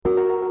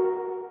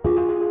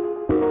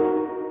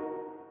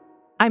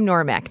I'm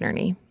Nora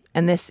McInerney,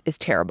 and this is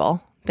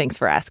Terrible. Thanks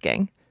for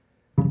asking.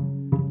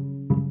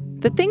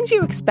 The things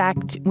you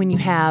expect when you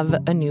have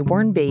a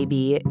newborn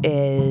baby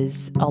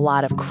is a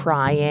lot of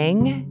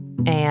crying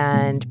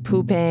and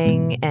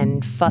pooping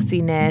and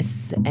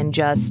fussiness and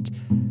just,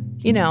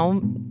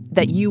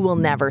 that you will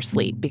never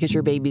sleep because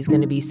your baby's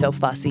going to be so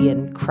fussy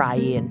and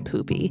cryy and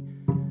poopy.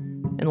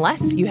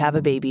 Unless you have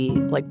a baby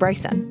like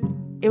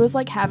Bryson. It was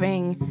like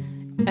having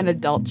an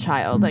adult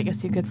child, I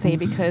guess you could say,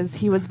 because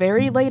he was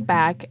very laid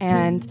back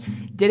and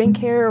didn't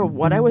care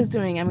what I was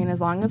doing. I mean,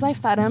 as long as I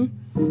fed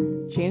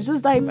him, changed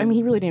his diaper. I mean,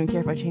 he really didn't even care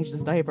if I changed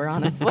his diaper,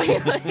 honestly.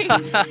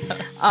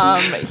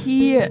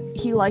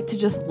 He liked to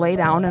just lay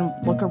down and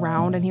look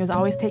around, and he was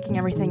always taking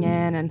everything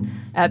in. And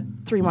at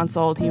 3 months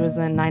old, he was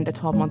in 9 to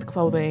 12 month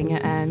clothing.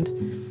 And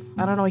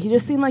I don't know, he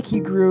just seemed like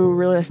he grew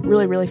really,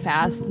 really, really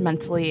fast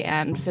mentally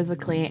and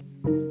physically.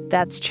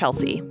 That's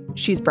Chelsey.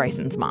 She's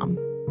Bryson's mom.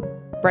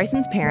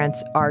 Bryson's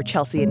parents are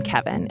Chelsey and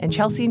Kevin, and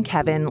Chelsey and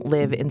Kevin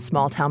live in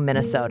small-town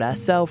Minnesota.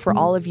 So for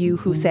all of you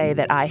who say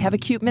that I have a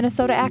cute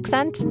Minnesota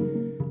accent,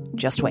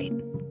 just wait.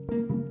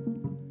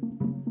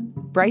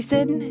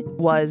 Bryson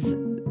was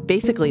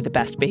basically the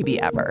best baby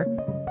ever.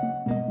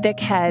 Thick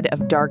head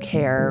of dark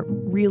hair,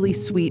 really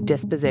sweet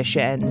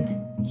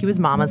disposition. He was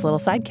mama's little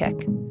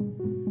sidekick.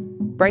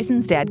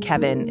 Bryson's dad,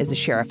 Kevin, is a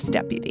sheriff's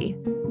deputy.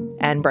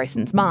 And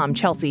Bryson's mom,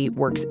 Chelsey,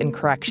 works in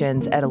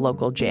corrections at a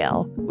local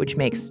jail, which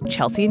makes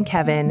Chelsey and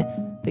Kevin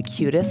the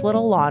cutest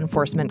little law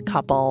enforcement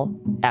couple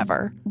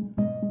ever.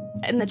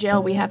 In the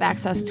jail, we have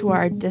access to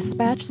our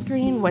dispatch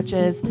screen, which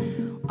is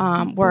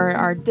where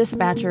our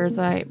dispatchers,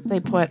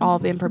 they put all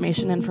the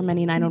information in from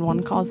any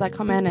 911 calls that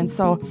come in. And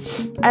so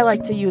I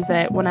like to use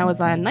it when I was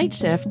on night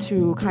shift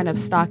to kind of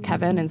stalk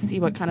Kevin and see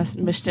what kind of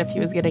mischief he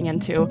was getting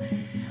into.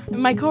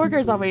 My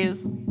coworkers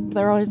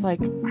they're always like,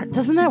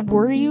 doesn't that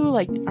worry you?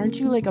 Like, aren't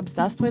you like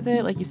obsessed with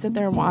it? Like, you sit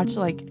there and watch,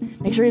 like,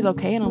 make sure he's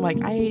okay. And I'm like,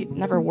 I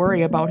never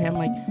worry about him.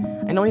 Like,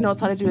 I know he knows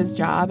how to do his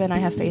job and I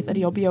have faith that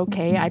he'll be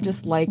okay. I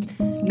just like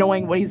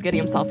knowing what he's getting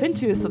himself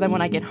into. So then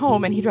when I get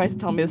home and he tries to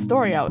tell me the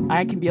story out,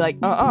 I can be like,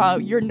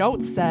 your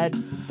notes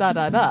said da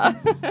da da.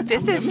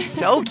 This is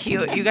so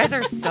cute. You guys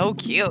are so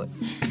cute.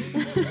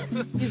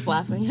 He's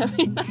laughing at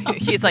me now.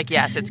 He's like,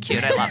 yes, it's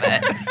cute. I love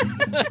it.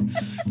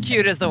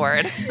 Cute is the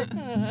word.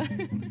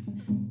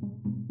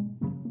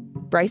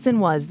 Bryson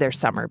was their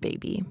summer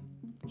baby.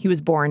 He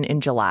was born in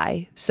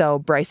July, so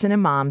Bryson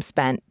and Mom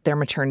spent their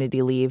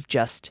maternity leave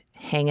just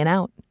hanging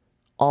out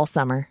all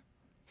summer.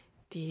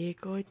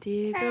 Digo,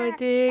 digo,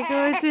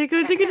 digo,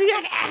 digo, digo,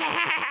 digo.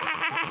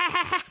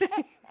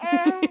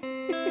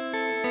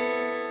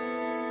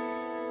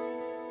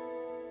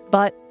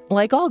 But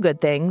like all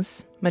good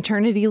things,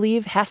 maternity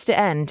leave has to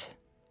end,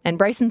 and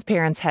Bryson's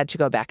parents had to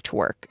go back to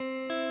work.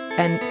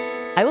 And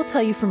I will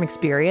tell you from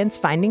experience,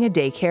 finding a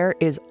daycare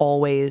is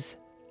always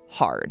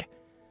hard.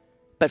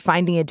 But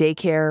finding a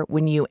daycare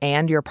when you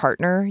and your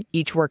partner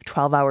each work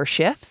 12-hour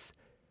shifts,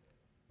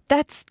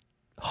 that's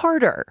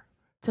harder.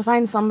 To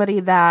find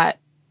somebody that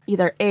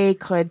either A,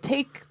 could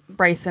take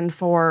Bryson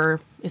for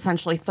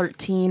essentially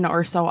 13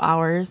 or so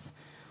hours,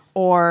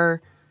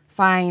 or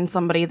find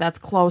somebody that's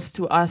close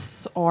to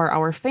us or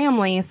our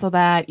family so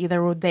that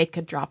either they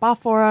could drop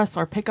off for us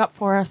or pick up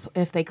for us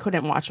if they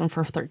couldn't watch them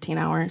for 13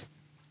 hours.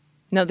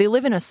 No, they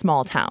live in a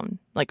small town,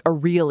 like a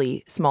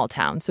really small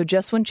town. So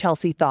just when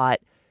Chelsey thought,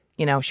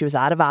 she was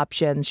out of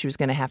options, she was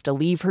going to have to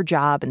leave her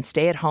job and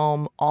stay at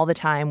home all the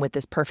time with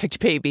this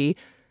perfect baby,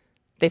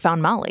 they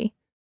found Molly.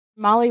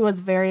 Molly was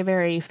very,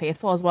 very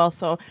faithful as well.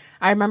 So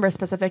I remember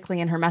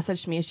specifically in her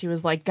message to me, she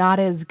was like, God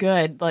is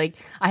good. Like,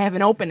 I have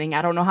an opening.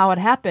 I don't know how it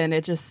happened.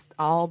 It just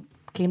all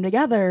came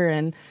together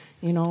and,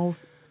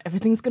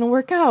 everything's going to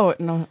work out.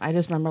 And I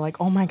just remember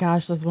like, oh my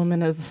gosh, this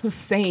woman is a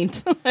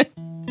saint.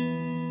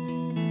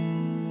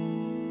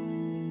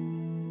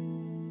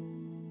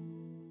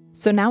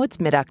 So now it's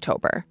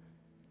mid-October.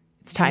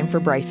 It's time for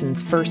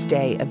Bryson's first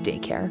day of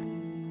daycare.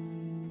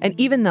 And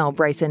even though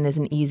Bryson is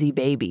an easy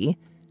baby,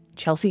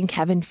 Chelsey and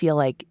Kevin feel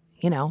like,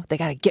 they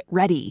got to get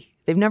ready.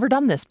 They've never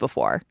done this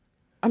before.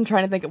 I'm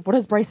trying to think of what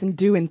does Bryson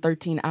do in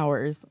 13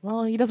 hours?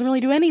 Well, he doesn't really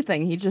do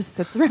anything. He just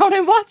sits around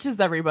and watches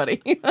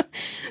everybody.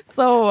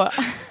 So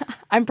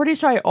I'm pretty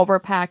sure I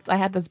overpacked. I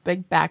had this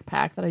big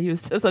backpack that I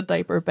used as a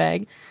diaper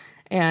bag.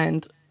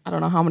 And I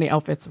don't know how many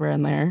outfits were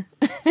in there.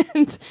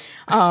 And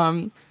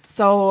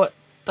so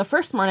the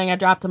first morning I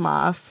dropped him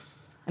off.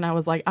 And I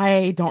was like,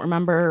 I don't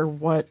remember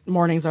what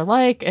mornings are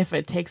like, if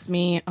it takes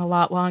me a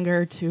lot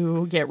longer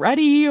to get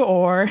ready,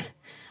 or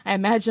I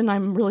imagine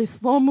I'm really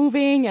slow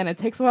moving and it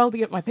takes a while to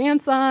get my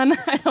pants on.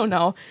 I don't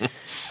know.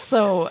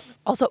 So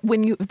also,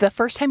 the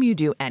first time you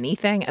do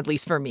anything, at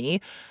least for me,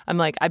 I'm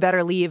like, I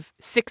better leave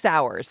 6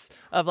 hours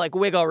of like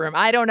wiggle room.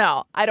 I don't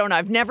know.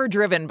 I've never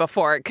driven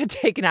before. It could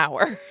take an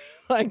hour.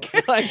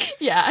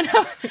 Yeah,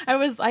 no,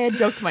 I had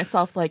joked to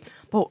myself like,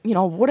 but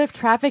what if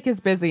traffic is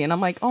busy? And I'm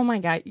like, oh my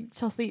God,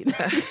 Chelsey,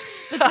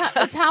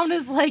 the town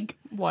is like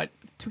what,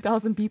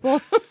 2,000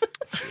 people?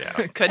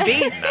 Yeah. Could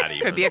be. Not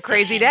even. Could be a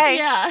crazy day.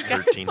 Yeah. It's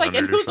 1300 like,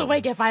 and or who's something.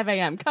 awake at 5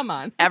 a.m.? Come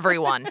on.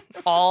 Everyone.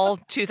 All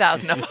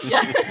 2,000 of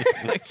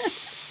them.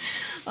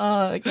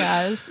 Oh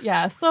gosh,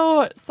 yeah.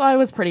 So I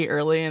was pretty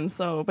early, and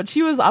but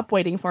she was up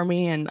waiting for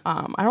me, and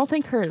I don't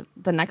think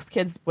the next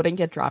kids wouldn't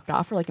get dropped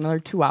off for like another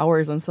 2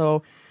 hours, and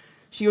so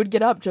she would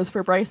get up just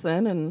for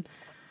Bryson, and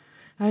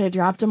I had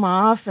dropped him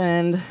off,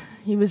 and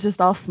he was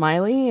just all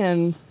smiley,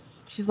 and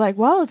she's like,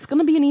 "Well, it's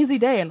gonna be an easy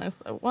day," and I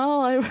said,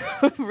 "Well, I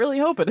really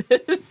hope it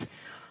is."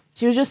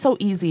 She was just so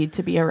easy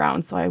to be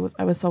around, so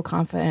I was so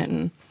confident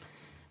and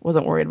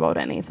wasn't worried about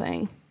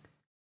anything.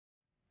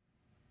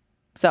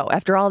 So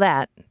after all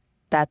that,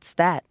 that's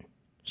that.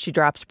 She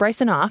drops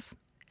Bryson off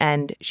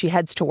and she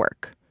heads to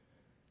work.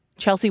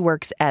 Chelsey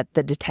works at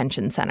the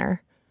detention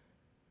center.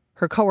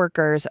 Her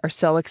coworkers are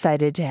so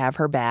excited to have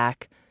her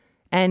back,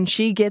 and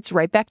she gets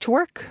right back to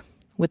work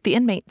with the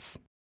inmates.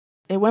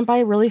 It went by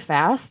really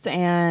fast,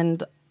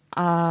 and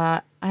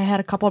I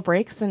had a couple of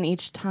breaks, and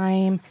each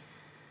time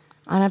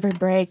on every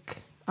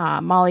break,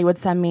 Molly would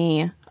send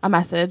me a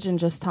message and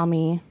just tell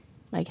me,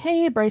 like,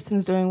 "Hey,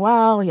 Bryson's doing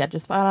well. He had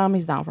just fed him.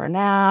 He's down for a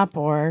nap,"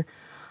 or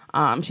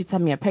she'd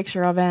send me a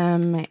picture of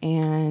him,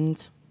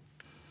 and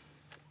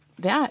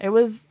yeah, it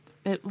was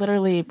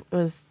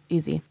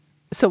easy.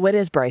 So what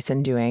is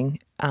Bryson doing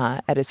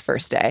at his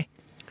first day?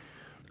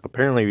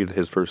 Apparently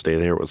his first day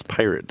there was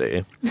Pirate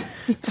Day.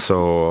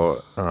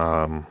 So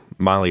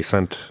Molly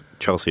sent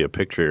Chelsey a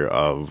picture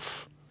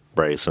of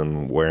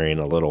Bryson wearing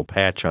a little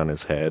patch on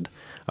his head.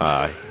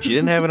 She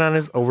didn't have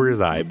it over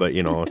his eye, but,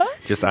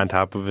 just on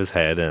top of his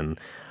head. And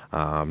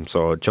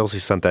so Chelsey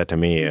sent that to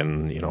me,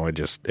 and,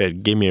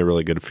 it gave me a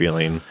really good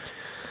feeling.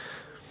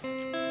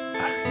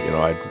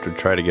 I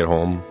try to get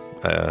home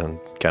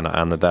kind of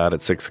on the dot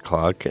at 6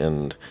 o'clock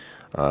and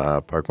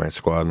park my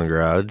squad in the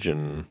garage.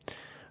 And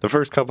the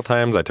first couple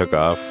times I took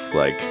off,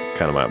 like,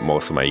 kind of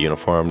most of my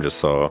uniform just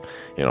so,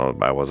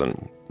 I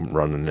wasn't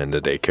running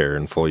into daycare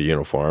in full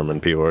uniform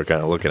and people were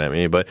kind of looking at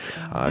me. But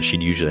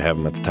she'd usually have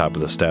him at the top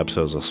of the steps.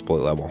 It was a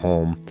split-level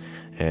home.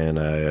 And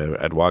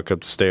I'd walk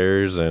up the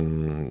stairs,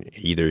 and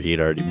either he'd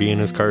already be in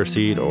his car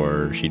seat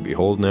or she'd be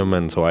holding him,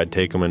 and so I'd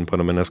take him and put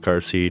him in his car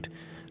seat.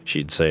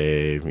 She'd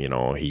say,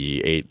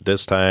 he ate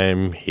this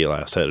time, he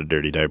last had a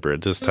dirty diaper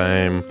at this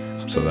time.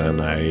 So then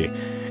I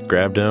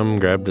grabbed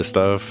his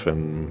stuff,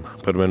 and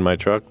put him in my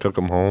truck, took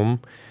him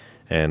home,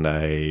 and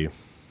I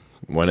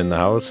went in the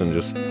house and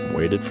just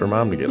waited for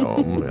Mom to get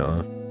home.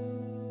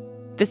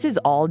 This is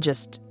all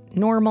just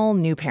normal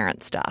new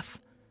parent stuff.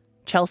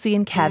 Chelsey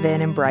and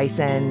Kevin and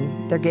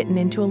Bryson, they're getting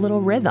into a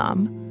little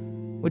rhythm,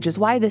 which is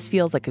why this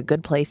feels like a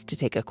good place to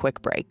take a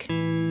quick break.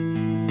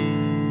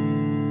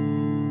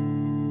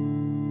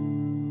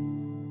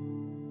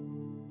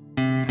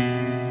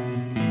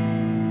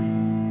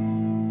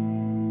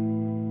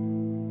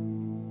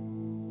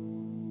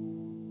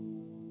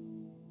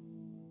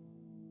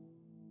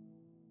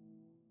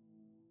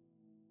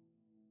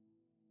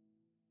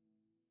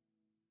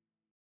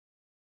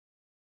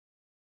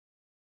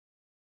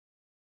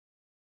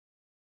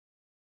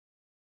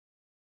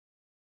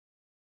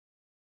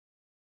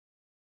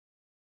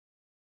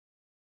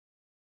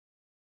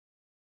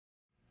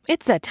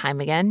 It's that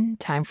time again.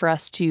 Time for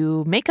us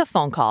to make a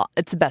phone call.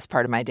 It's the best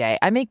part of my day.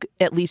 I make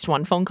at least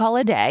one phone call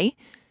a day.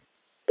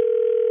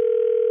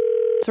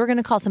 So we're going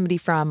to call somebody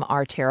from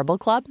our Terrible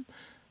Club,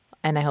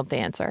 and I hope they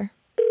answer.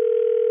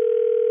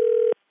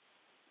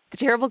 The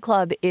Terrible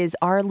Club is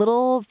our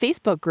little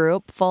Facebook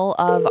group full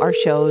of our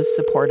show's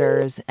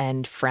supporters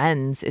and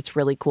friends. It's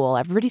really cool.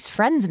 Everybody's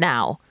friends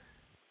now.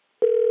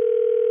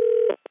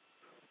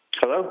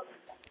 Hello?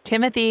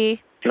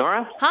 Timothy.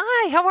 Nora?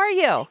 Hi, how are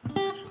you?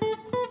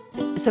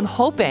 So I'm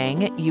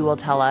hoping you will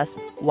tell us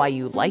why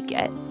you like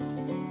it.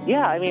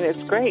 Yeah,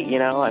 it's great, you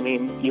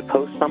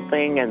post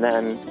something and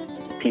then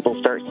people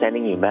start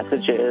sending you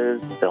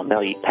messages, they'll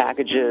mail you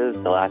packages,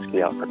 they'll ask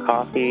you out for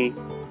coffee.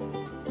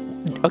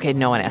 Okay,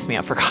 no one asked me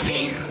out for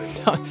coffee.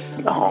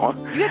 No.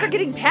 You guys are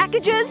getting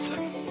packages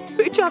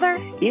to each other?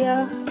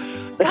 Yeah.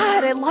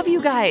 God, I love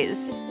you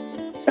guys.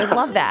 I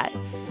love that.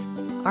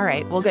 All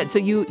right, well, good. So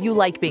you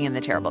like being in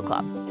the Terrible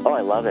Club? Oh,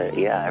 I love it.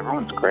 Yeah,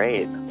 everyone's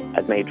great.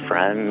 I've made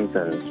friends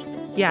and...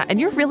 Yeah, and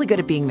you're really good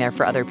at being there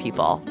for other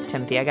people,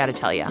 Timothy, I got to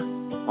tell you.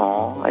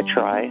 Oh, I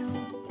try.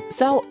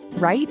 So,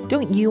 right?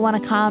 Don't you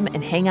want to come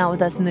and hang out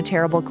with us in the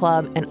Terrible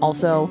Club and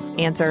also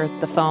answer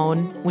the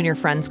phone when your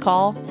friends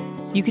call?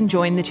 You can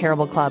join the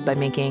Terrible Club by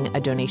making a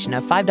donation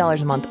of $5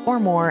 a month or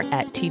more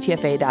at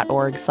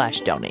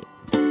ttfa.org/donate.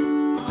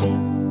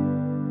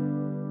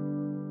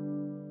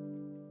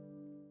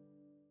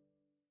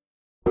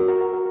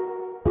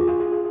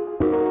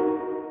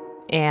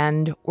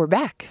 And we're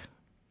back.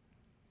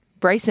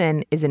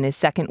 Bryson is in his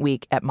second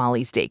week at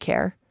Molly's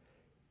daycare.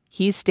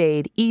 He's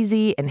stayed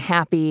easy and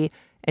happy,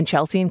 and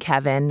Chelsey and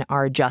Kevin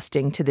are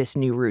adjusting to this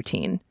new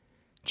routine.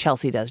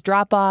 Chelsey does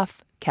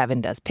drop-off,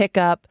 Kevin does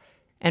pickup,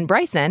 and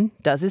Bryson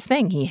does his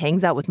thing. He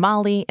hangs out with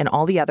Molly and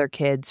all the other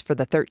kids for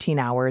the 13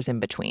 hours in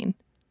between.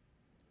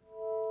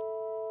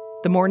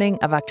 The morning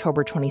of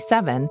October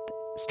 27th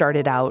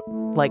started out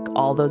like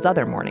all those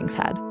other mornings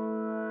had.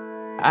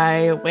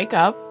 I wake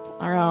up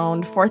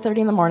around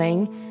 4:30 in the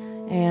morning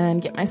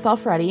and get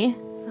myself ready,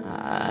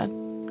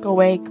 go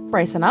wake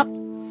Bryson up.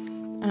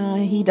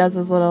 He does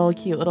his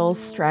cute little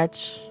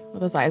stretch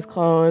with his eyes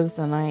closed,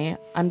 and I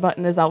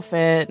unbutton his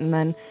outfit, and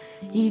then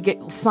he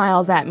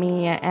smiles at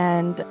me.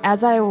 And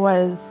as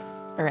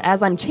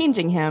I'm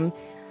changing him,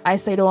 I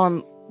say to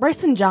him,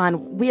 "Bryson,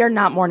 John, we are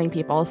not morning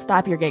people.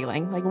 Stop your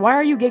giggling. Like, why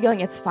are you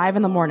giggling? It's 5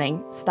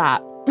 a.m.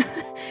 Stop."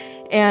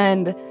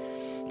 And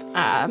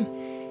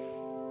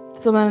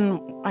so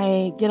then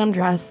I get him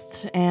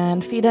dressed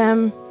and feed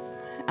him.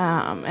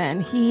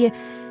 And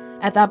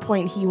at that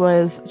point, he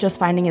was just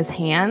finding his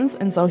hands.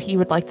 And so he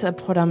would like to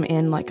put them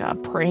in like a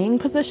praying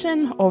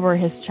position over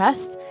his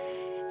chest.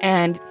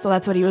 And so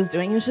that's what he was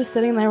doing. He was just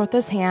sitting there with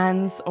his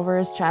hands over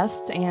his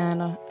chest.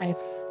 And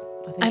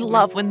I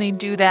love when they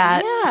do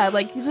that. Yeah,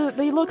 like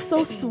they look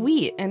so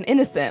sweet and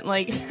innocent.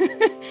 Like,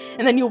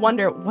 and then you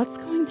wonder, what's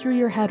going through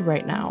your head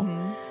right now? Mm-hmm.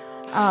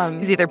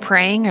 He's either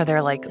praying or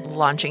they're like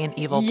launching an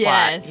evil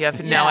plot. You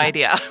have no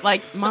idea.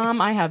 Like, Mom,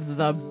 I have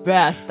the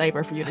best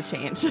diaper for you to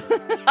change. So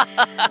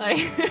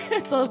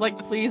I was like,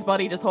 please,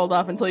 buddy, just hold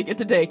off until you get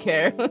to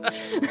daycare.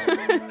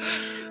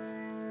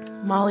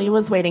 Molly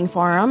was waiting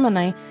for him, and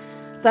I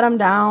set him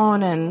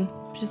down, and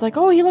she's like,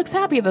 "Oh, he looks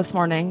happy this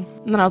morning."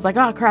 And then I was like,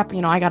 "Oh, crap,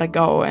 I gotta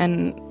go."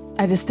 And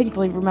I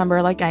distinctly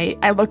remember, like,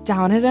 I looked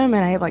down at him,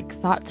 and I, like,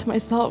 thought to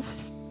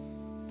myself,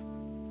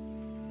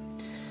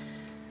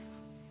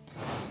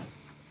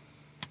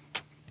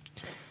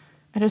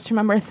 I just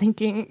remember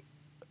thinking,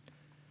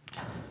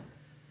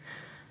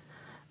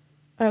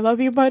 "I love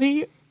you,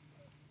 buddy.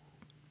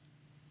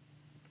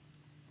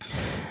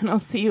 And I'll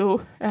see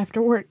you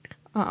after work."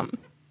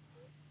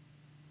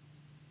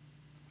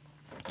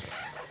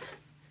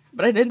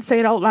 But I didn't say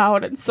it out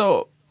loud, and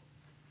so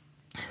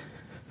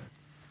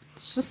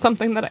it's just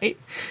something that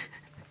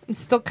I'm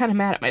still kind of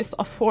mad at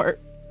myself for.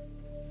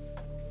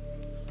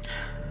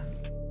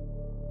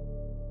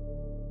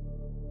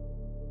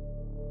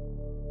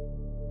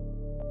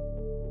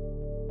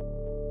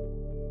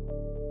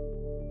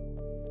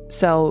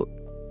 So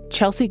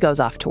Chelsey goes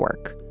off to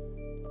work,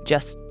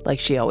 just like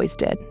she always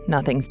did.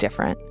 Nothing's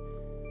different.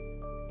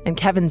 And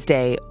Kevin's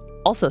day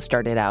also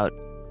started out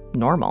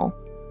normal.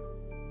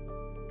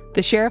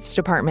 The sheriff's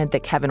department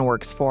that Kevin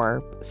works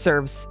for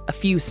serves a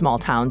few small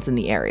towns in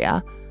the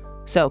area,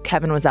 so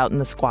Kevin was out in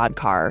the squad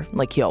car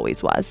like he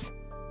always was.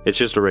 It's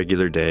just a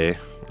regular day,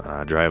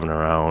 driving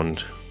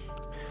around.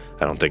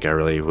 I don't think I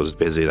really was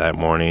busy that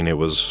morning. It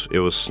was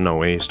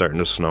snowy, starting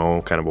to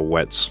snow, kind of a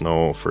wet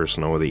snow, first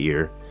snow of the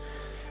year.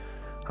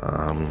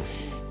 I'm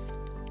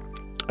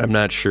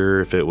not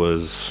sure if it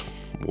was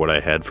what I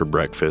had for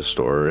breakfast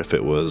or if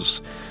it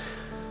was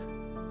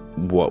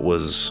what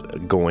was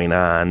going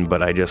on,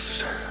 but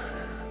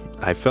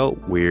I felt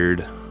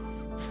weird.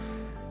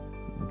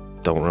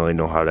 Don't really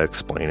know how to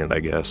explain it, I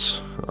guess.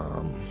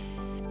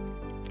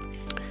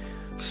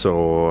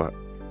 So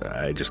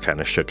I just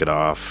kind of shook it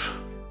off.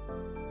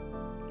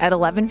 At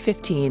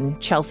 11:15,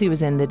 Chelsey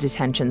was in the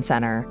detention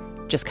center,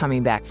 just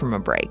coming back from a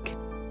break.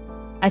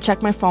 I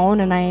checked my phone,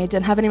 and I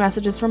didn't have any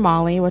messages from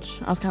Molly,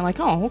 which I was kind of like,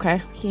 oh,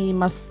 okay. He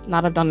must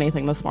not have done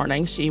anything this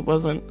morning. She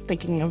wasn't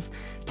thinking of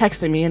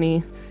texting me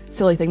any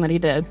silly thing that he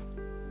did.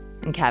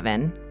 And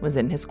Kevin was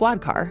in his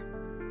squad car,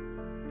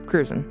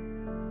 cruising.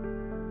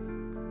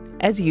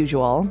 As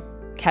usual,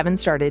 Kevin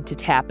started to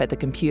tap at the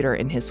computer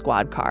in his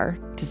squad car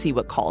to see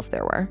what calls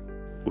there were.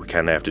 We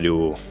kind of have to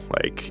do,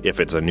 like, if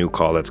it's a new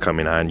call that's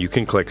coming on, you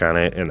can click on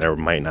it and there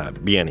might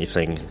not be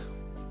anything,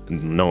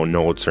 no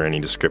notes or any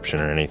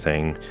description or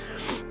anything.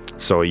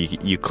 So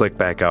you click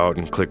back out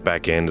and click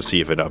back in to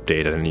see if it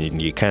updated,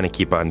 and you kind of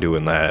keep on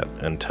doing that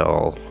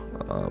until,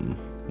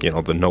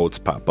 the notes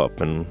pop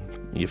up and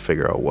you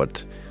figure out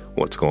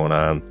what's going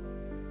on.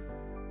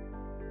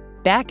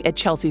 Back at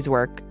Chelsey's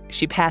work,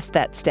 she passed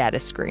that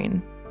status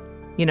screen.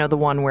 You know, the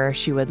one where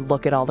she would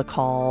look at all the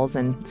calls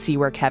and see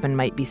where Kevin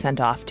might be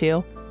sent off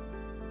to.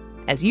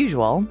 As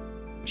usual,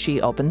 she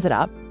opens it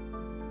up,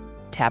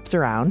 taps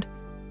around.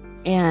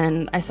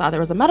 And I saw there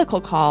was a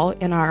medical call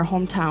in our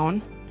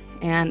hometown,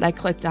 and I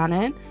clicked on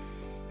it.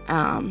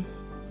 And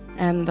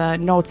the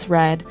notes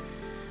read,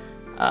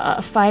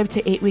 5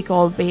 to 8 week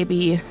old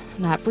baby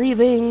not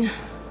breathing.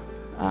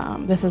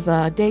 This is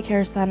a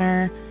daycare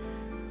center.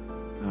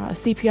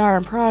 CPR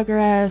in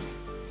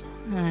progress.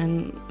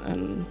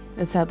 And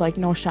it said, like,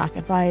 no shock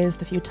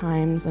advised a few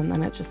times. And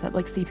then it just said,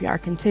 like,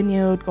 CPR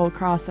continued, Gold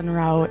Cross en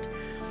route.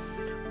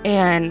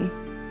 And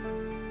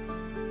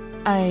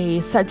I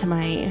said to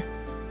my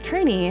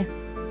trainee,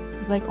 I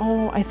was like,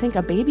 oh, I think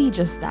a baby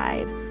just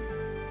died.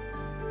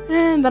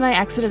 And then I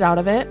exited out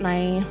of it, and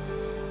I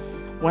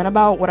went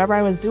about whatever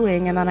I was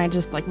doing, and then I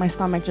just, like, my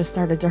stomach just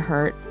started to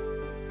hurt.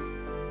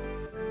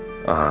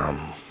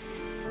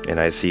 And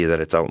I see that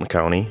it's out in the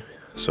county,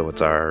 so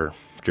it's our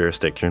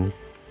jurisdiction.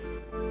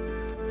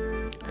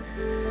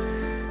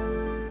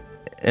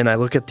 And I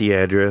look at the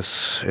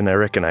address, and I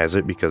recognize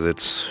it because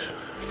it's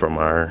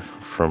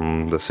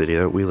from the city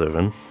that we live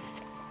in.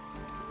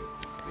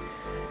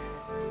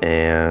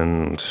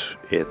 and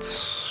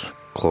it's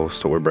close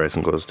to where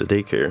Bryson goes to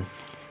daycare.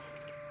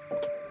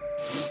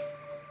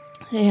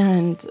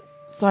 And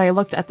so I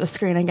looked at the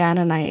screen again,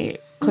 and I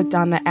clicked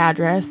on the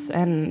address,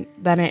 and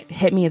then it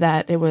hit me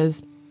that it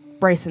was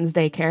Bryson's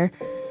daycare.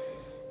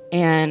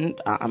 And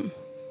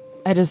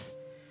I just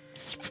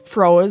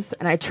froze,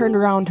 and I turned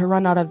around to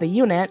run out of the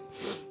unit,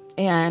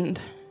 and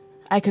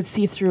I could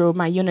see through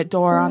my unit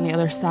door on the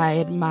other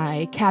side.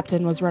 My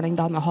captain was running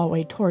down the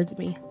hallway towards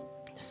me.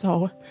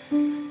 So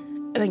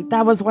I think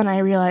that was when I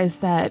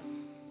realized that,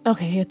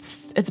 okay,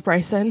 it's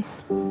Bryson.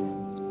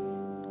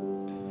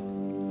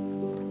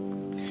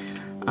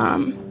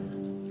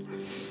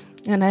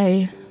 And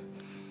I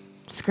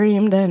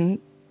screamed, and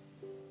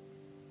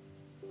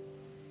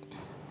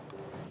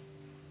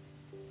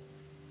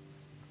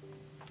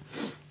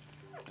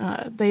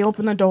they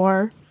opened the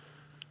door,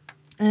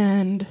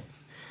 and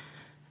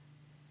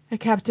the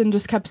captain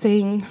just kept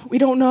saying, we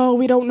don't know,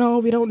 we don't know,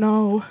 we don't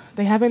know.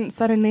 They haven't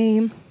said a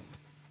name.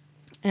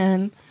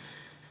 And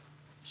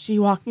she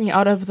walked me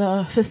out of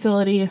the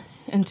facility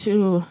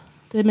into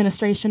the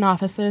administration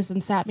offices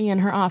and sat me in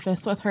her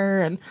office with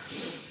her. And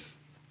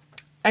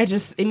I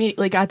just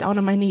immediately got down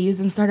on my knees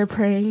and started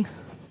praying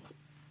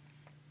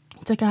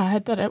to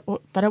God that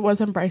it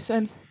wasn't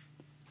Bryson.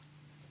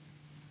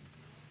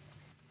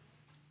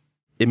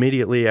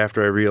 Immediately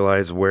after I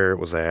realized where it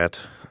was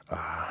at,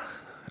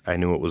 I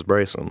knew it was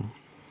Bryson.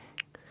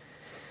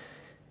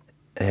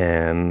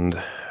 And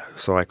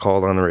so I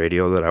called on the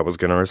radio that I was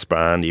going to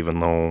respond, even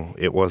though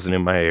it wasn't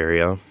in my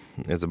area.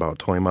 It's about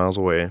 20 miles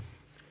away.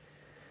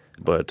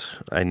 But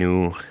I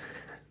knew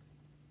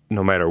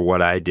no matter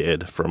what I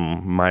did,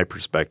 from my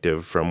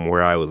perspective, from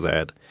where I was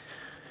at,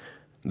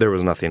 there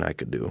was nothing I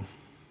could do.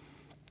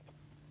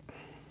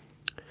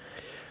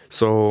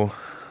 So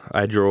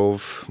I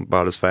drove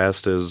about as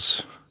fast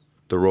as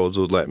the roads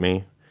would let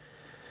me.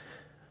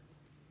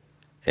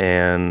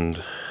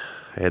 And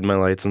I had my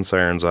lights and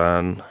sirens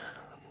on,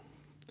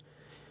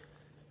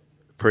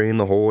 praying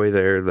the whole way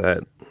there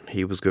that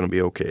he was going to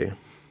be okay.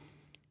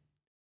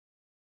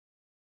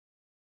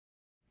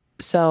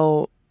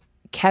 So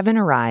Kevin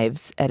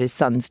arrives at his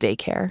son's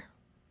daycare,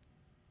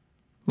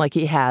 like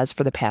he has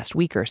for the past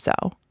week or so.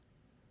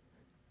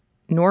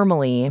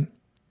 Normally,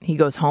 he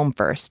goes home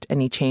first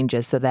and he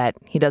changes so that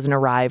he doesn't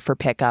arrive for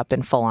pickup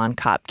in full-on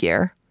cop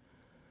gear.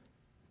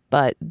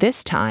 But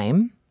this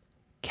time,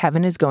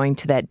 Kevin is going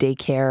to that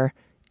daycare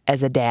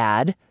as a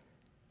dad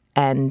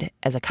and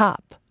as a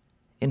cop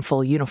in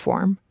full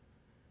uniform,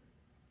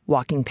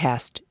 walking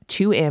past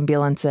 2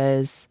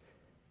 ambulances,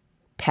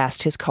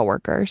 past his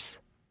coworkers.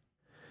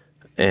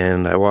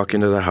 And I walk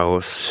into the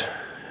house,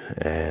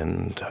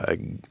 and I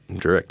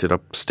directed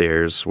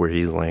upstairs where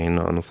he's laying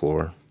on the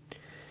floor.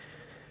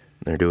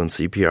 They're doing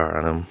CPR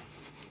on him.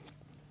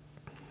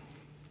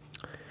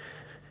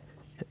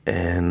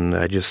 And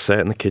I just sat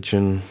in the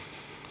kitchen,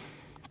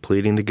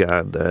 pleading to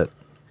God that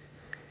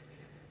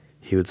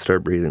he would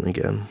start breathing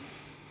again.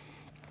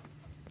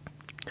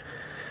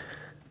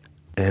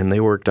 And they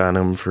worked on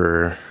him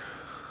for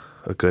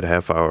a good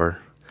half hour,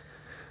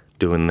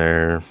 doing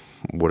their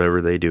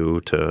whatever they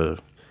do to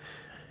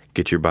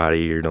get your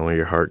body,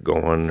 your heart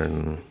going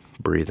and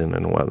breathing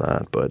and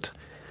whatnot. But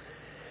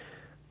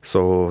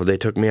so they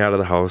took me out of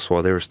the house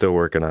while they were still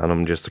working on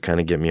him, just to kind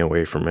of get me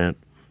away from it.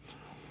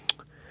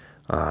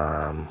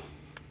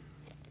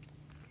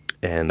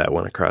 And I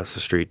went across the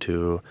street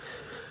to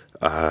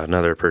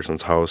another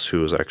person's house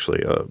who was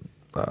actually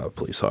a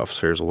police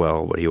officer as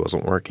well, but he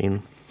wasn't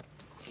working.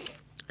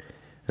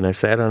 And I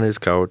sat on his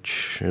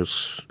couch, he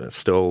was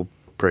still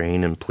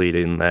praying and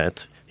pleading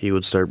that he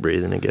would start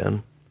breathing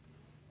again.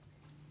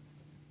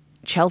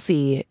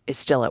 Chelsey is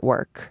still at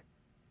work,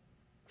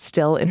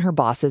 still in her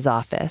boss's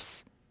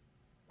office,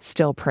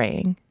 still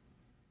praying.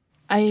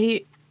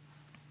 I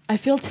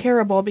feel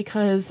terrible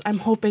because I'm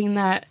hoping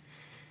that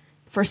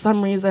for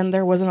some reason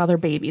there was another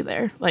baby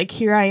there. Like,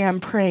 here I am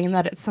praying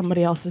that it's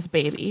somebody else's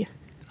baby.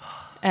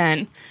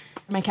 And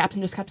my captain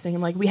just kept saying,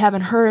 like, we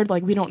haven't heard,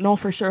 like, we don't know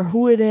for sure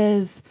who it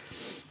is.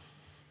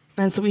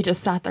 And so we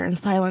just sat there in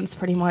silence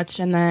pretty much.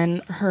 And then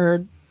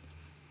her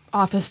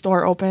office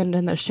door opened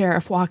and the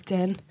sheriff walked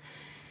in.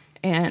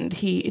 And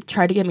he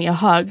tried to give me a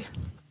hug.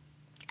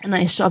 And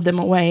I shoved him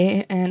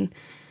away. And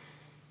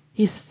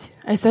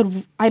I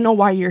said, I know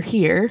why you're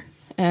here.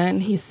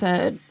 And he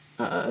said,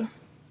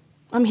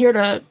 I'm here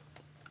to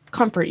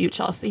comfort you,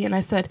 Chelsey. And I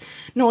said,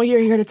 no, you're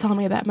here to tell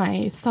me that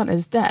my son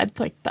is dead.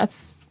 Like,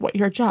 that's what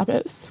your job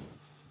is.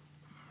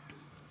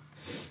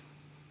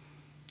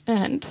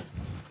 And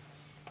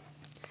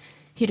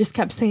he just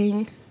kept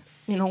saying,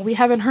 we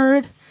haven't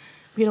heard.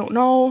 We don't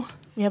know.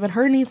 We haven't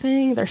heard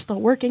anything. They're still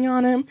working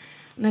on him.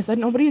 And I said,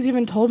 nobody's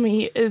even told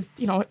me, is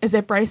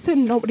it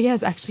Bryson? Nobody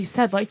has actually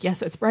said, like,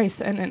 yes, it's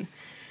Bryson.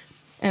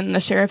 And the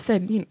sheriff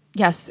said,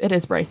 yes, it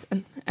is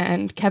Bryson.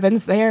 And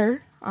Kevin's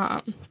there.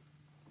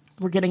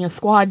 We're getting a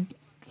squad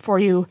for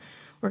you.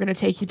 We're going to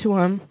take you to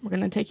him. We're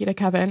going to take you to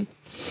Kevin.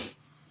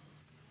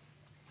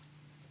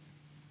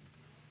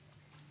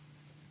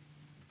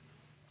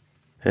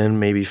 And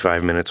maybe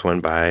 5 minutes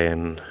went by,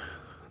 and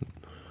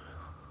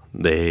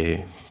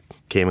they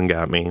came and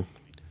got me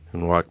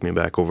and walked me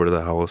back over to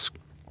the house.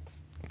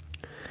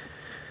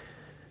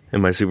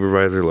 And my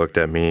supervisor looked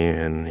at me,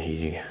 and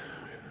he,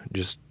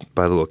 just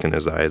by the look in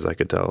his eyes, I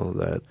could tell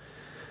that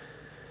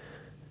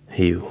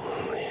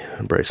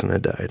Bryson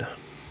had died.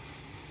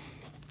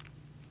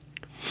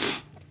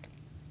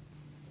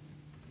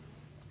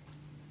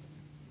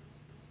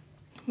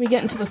 We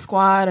get into the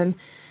squad, and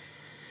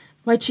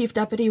my chief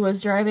deputy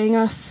was driving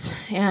us,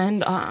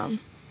 and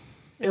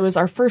it was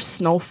our first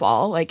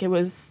snowfall. Like, it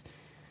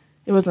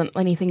wasn't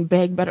anything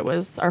big, but it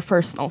was our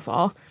first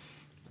snowfall.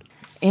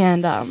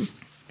 And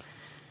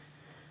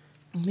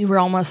we were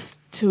almost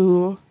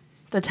to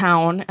the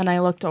town, and I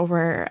looked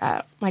over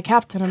at my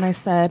captain, and I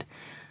said,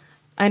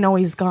 I know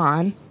he's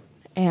gone.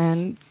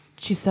 And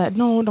she said,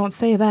 no, don't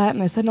say that.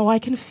 And I said, no, I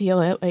can feel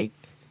it. Like,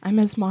 I'm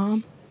his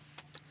mom.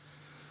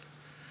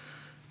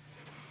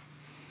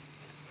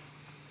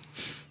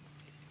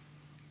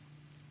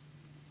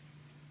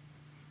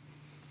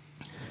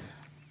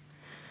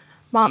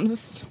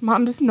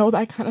 Moms know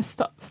that kind of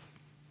stuff.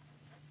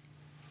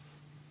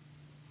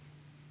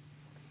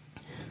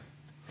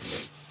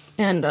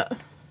 And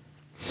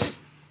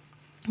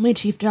my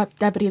chief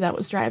deputy that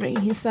was driving,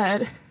 he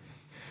said,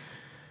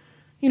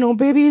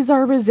 babies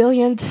are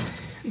resilient.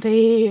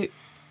 They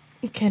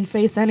can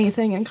face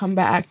anything and come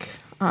back.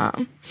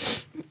 And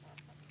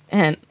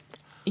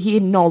he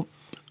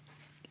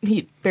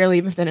barely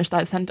even finished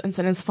that sentence,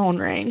 and his phone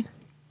rang.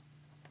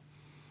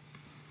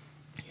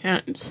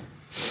 And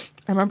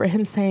I remember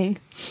him saying,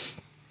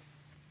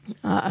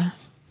 yeah,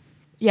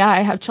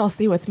 I have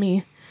Chelsey with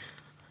me.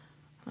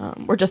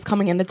 We're just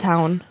coming into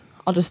town.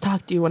 I'll just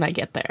talk to you when I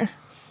get there.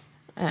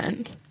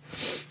 And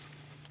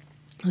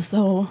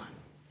so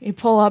we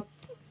pull up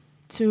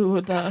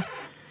to the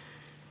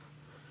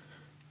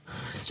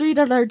street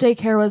that our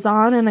daycare was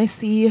on, and I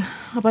see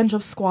a bunch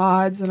of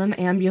squads and an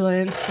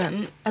ambulance,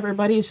 and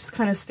everybody's just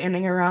kind of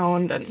standing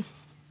around and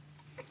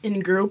in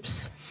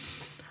groups.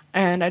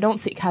 And I don't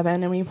see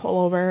Kevin, and we pull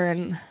over,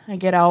 and I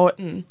get out,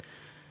 and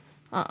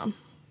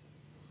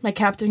my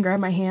captain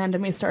grabbed my hand,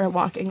 and we started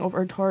walking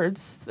over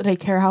towards the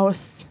daycare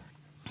house.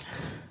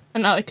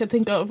 And all I could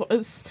think of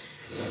was,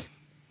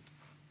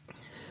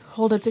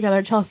 hold it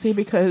together, Chelsey,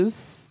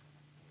 because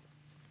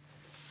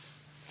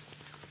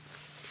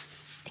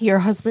your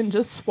husband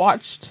just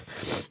watched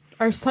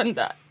our son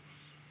die.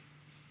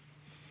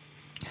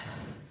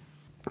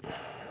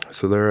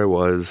 So there I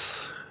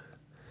was.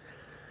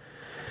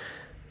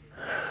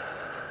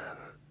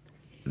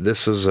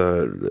 This was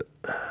a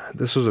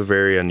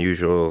very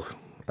unusual,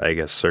 I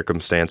guess,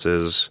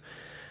 circumstances,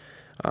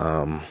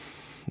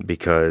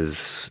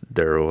 because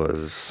there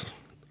was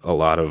a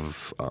lot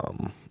of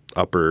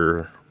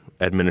upper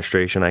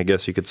administration, I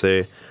guess you could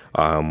say,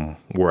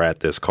 were at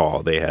this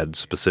call. They had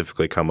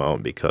specifically come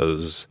out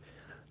because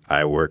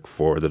I work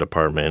for the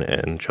department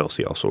and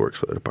Chelsey also works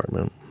for the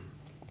department.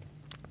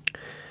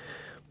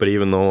 But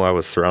even though I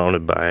was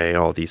surrounded by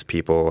all these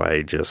people,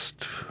 I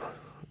just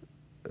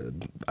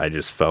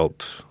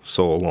felt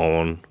so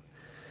alone.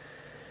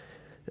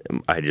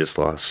 I just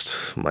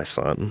lost my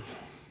son.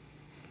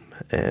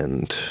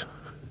 And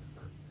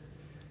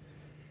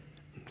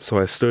so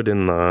I stood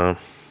in the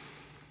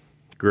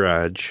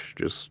garage,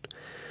 just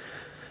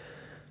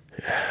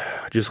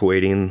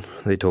waiting.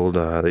 They told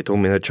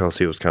me that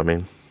Chelsey was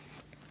coming.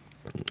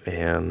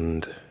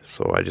 And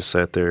so I just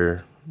sat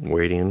there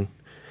waiting,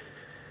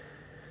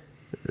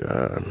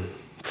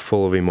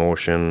 full of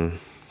emotion,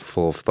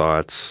 full of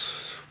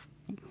thoughts.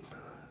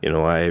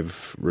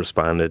 I've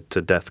responded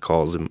to death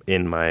calls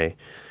in my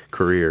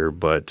career,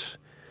 but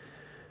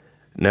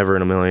never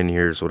in a million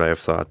years would I have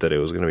thought that it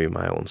was going to be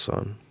my own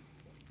son.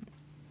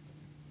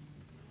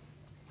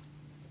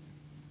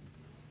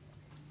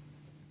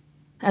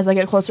 As I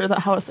get closer to the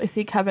house, I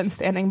see Kevin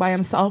standing by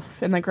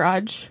himself in the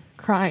garage,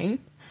 crying.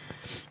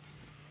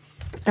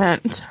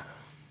 And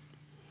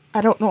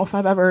I don't know if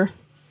I've ever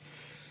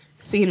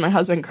seen my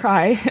husband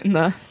cry in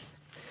the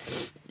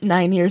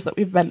 9 years that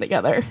we've been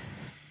together.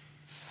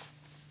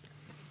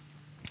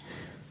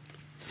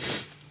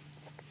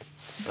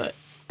 But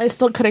I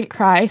still couldn't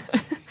cry.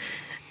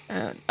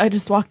 And I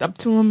just walked up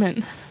to him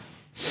and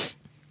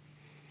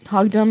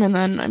hugged him, and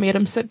then I made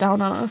him sit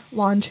down on a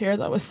lawn chair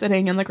that was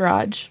sitting in the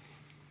garage.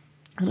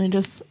 And I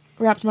just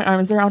wrapped my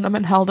arms around him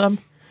and held him.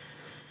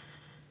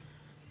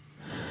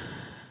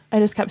 I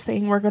just kept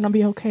saying, we're going to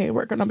be okay,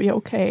 we're going to be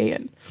okay,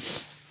 and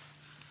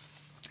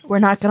we're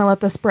not going to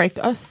let this break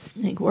us.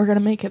 Like, we're going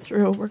to make it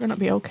through, we're going to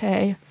be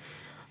okay.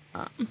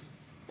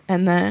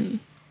 And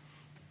then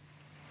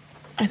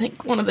I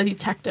think one of the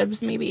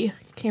detectives maybe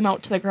came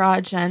out to the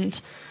garage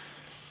and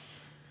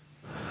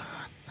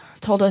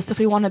told us if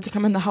we wanted to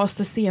come in the house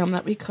to see him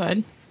that we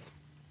could.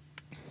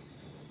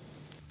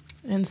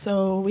 And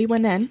so we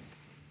went in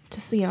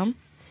to see him.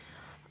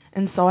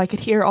 And so I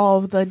could hear all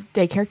of the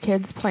daycare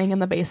kids playing in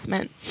the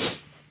basement.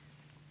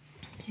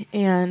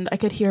 And I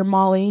could hear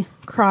Molly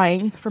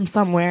crying from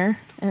somewhere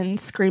and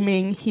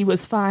screaming, he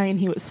was fine,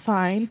 he was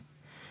fine.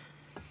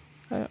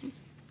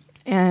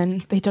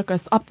 And they took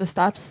us up the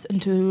steps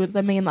into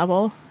the main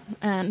level.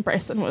 and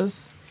Bryson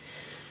was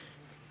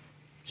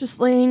just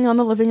laying on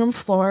the living room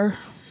floor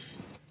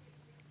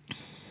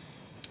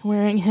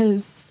wearing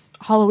his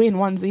Halloween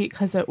onesie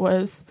because it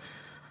was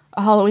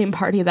a Halloween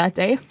party that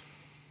day.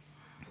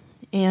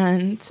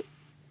 And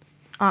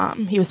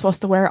he was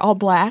supposed to wear all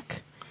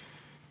black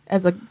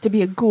to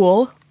be a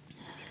ghoul.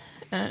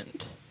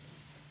 And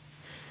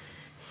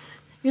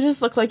he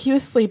just looked like he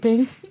was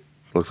sleeping.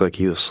 Looked like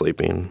he was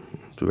sleeping.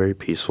 It was very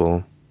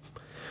peaceful.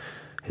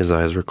 His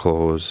eyes were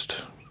closed.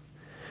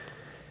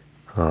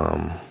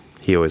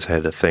 He always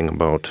had a thing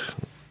about,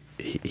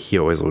 he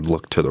always would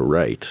look to the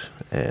right,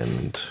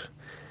 and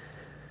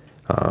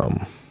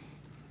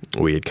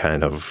we had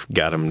kind of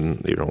got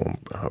him,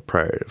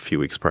 a few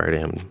weeks prior to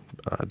him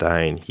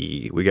dying,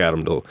 we got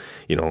him to,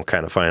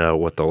 kind of find out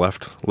what the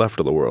left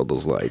of the world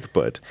was like,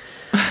 but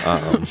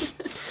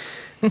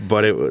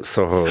but it was,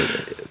 so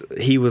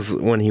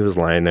when he was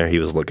lying there, he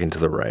was looking to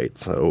the right,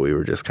 so we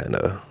were just kind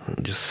of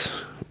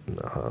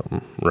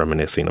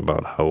reminiscing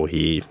about how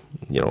he,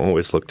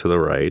 always looked to the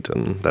right,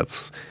 and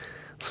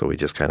so we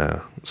just kind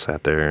of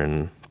sat there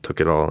and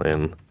took it all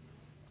in.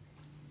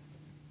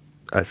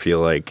 I feel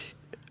like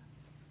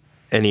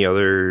any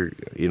other,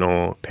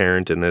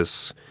 parent in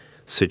this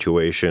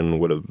situation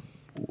would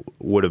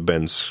have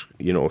been,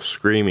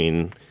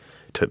 screaming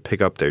to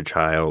pick up their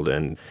child,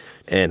 and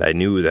I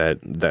knew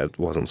that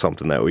wasn't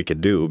something that we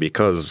could do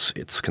because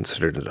it's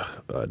considered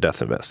a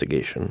death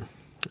investigation.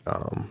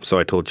 So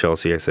I told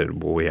Chelsey, I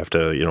said, well, we have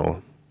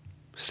to,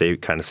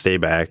 stay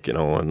back,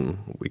 and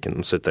we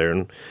can sit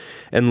there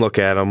and look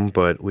at them,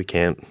 but we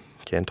can't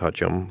touch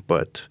them.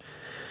 But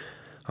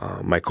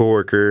my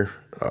coworker,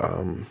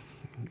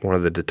 one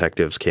of the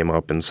detectives came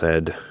up and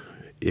said,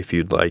 if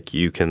you'd like,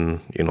 you can,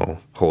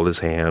 hold his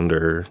hand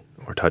or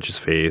touch his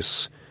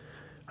face,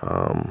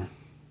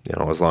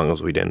 as long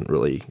as we didn't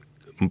really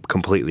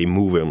completely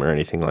move him or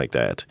anything like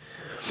that.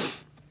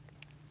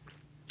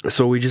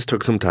 So we just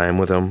took some time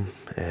with him,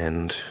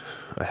 and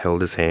I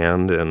held his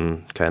hand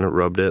and kind of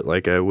rubbed it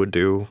like I would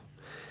do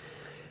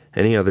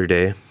any other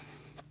day,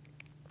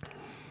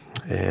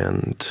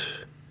 and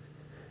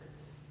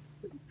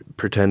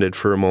pretended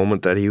for a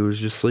moment that he was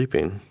just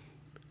sleeping.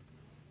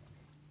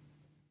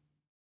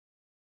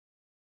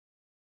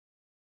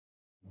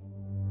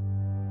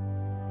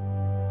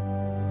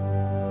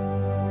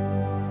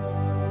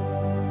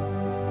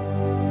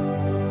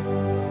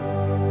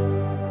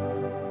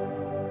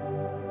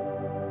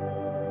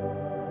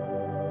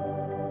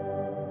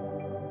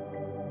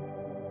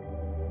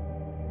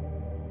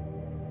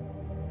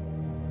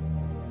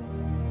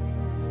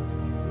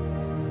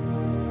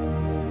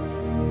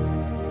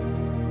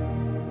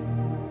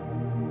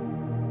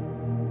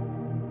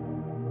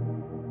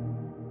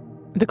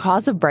 The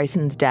cause of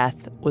Bryson's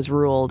death was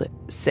ruled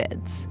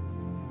SIDS,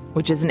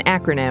 which is an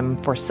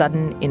acronym for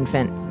Sudden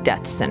Infant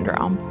Death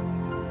Syndrome,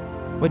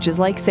 which is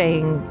like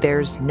saying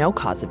there's no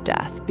cause of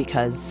death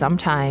because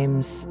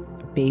sometimes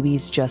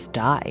babies just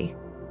die.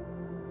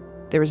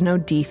 There was no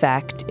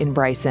defect in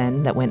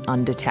Bryson that went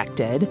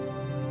undetected.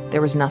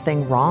 There was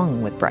nothing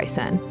wrong with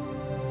Bryson.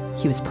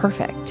 He was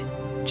perfect,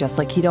 just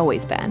like he'd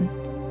always been.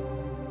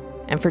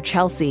 And for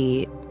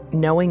Chelsey,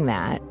 knowing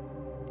that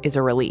is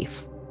a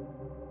relief.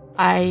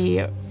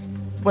 I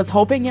was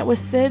hoping it was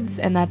SIDS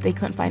and that they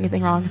couldn't find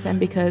anything wrong with him,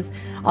 because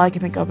all I can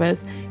think of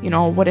is,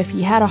 what if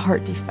he had a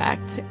heart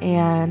defect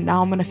and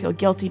now I'm going to feel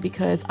guilty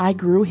because I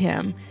grew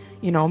him.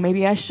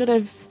 Maybe I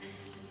shouldn't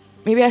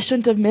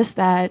have missed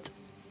that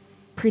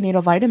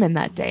prenatal vitamin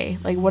that day.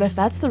 Like, what if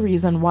that's the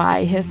reason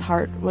why his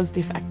heart was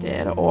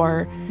defected?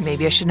 Or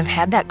maybe I shouldn't have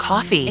had that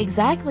coffee.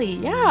 Exactly,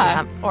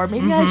 yeah. Or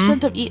maybe I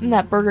shouldn't have eaten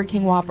that Burger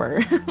King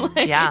Whopper.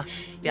 Yeah.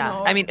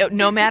 I mean,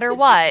 no matter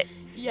what,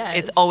 yes.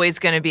 It's always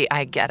going to be,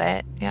 I get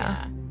it.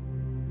 Yeah.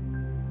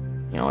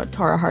 It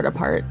tore our heart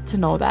apart to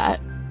know that,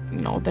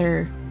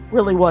 there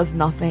really was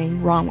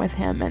nothing wrong with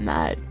him, and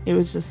that it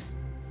was just,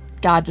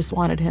 God just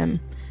wanted him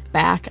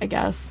back, I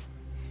guess.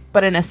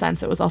 But in a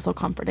sense, it was also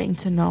comforting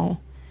to know,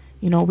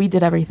 we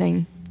did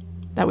everything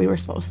that we were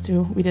supposed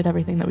to. We did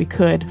everything that we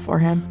could for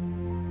him.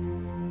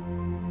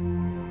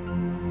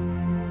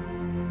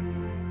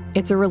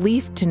 It's a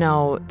relief to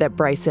know that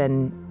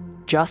Bryson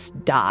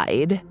just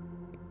died.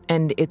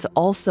 And it's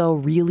also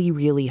really,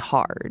 really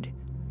hard.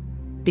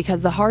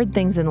 Because the hard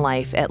things in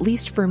life, at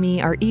least for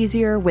me, are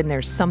easier when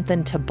there's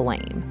something to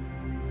blame.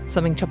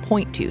 Something to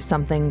point to,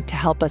 something to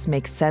help us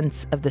make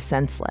sense of the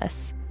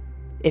senseless.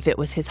 If it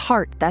was his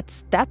heart,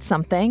 that's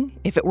something.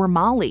 If it were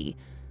Molly,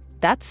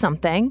 that's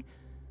something.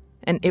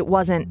 And it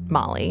wasn't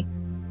Molly.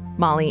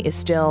 Molly is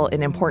still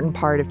an important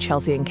part of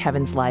Chelsey and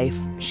Kevin's life.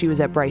 She was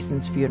at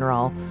Bryson's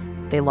funeral.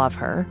 They love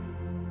her.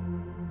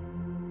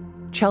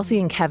 Chelsey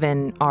and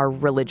Kevin are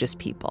religious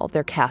people.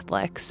 They're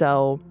Catholic,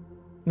 so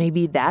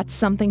maybe that's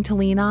something to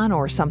lean on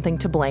or something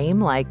to blame,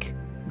 like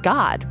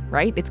God,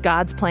 right? It's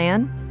God's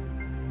plan.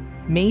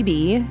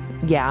 Maybe,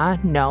 yeah,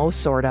 no,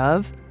 sort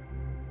of.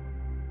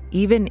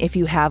 Even if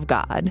you have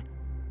God,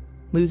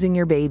 losing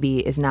your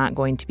baby is not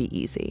going to be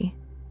easy.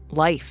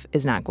 Life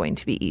is not going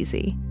to be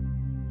easy.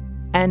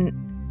 And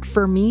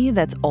for me,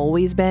 that's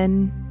always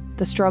been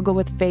the struggle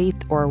with faith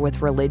or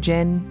with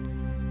religion?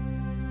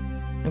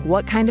 Like,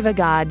 what kind of a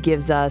God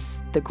gives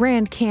us the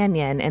Grand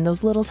Canyon and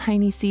those little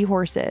tiny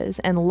seahorses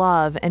and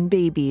love and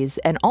babies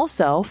and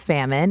also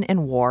famine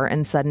and war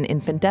and sudden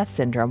infant death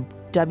syndrome?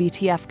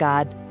 WTF,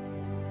 God?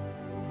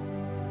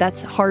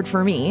 That's hard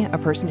for me, a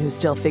person who's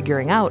still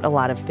figuring out a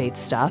lot of faith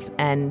stuff,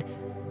 and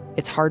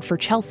it's hard for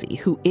Chelsey,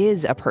 who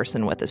is a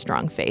person with a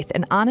strong faith.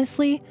 And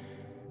honestly,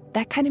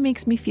 that kind of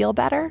makes me feel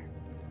better.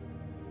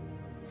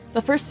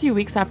 The first few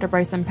weeks after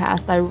Bryson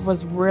passed, I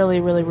was really,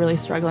 really, really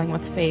struggling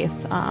with faith.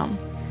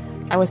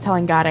 I was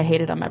telling God I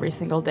hated him every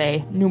single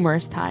day,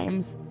 numerous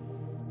times.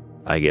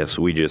 I guess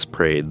we just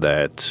prayed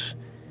that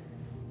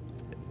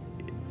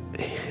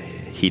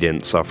he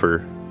didn't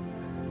suffer.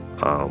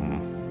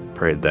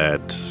 Prayed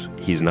that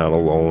he's not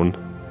alone.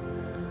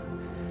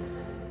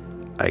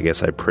 I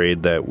guess I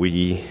prayed that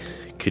we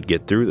could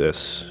get through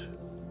this.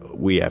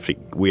 We have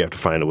to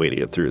find a way to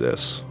get through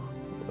this.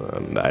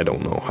 And I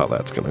don't know how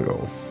that's going to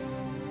go.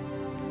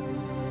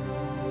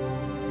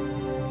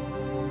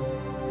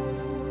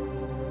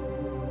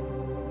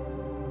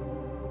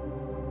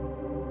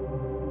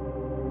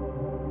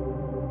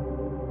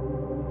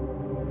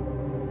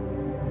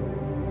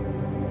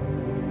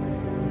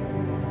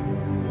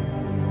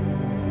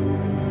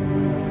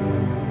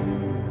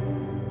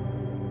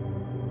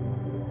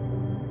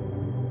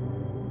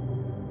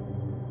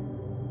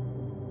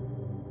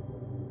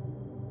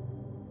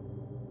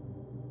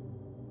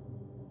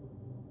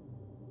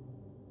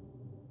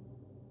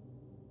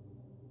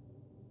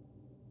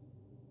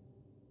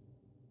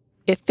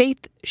 If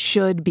faith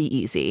should be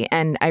easy,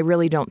 and I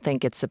really don't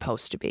think it's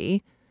supposed to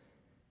be,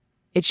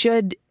 it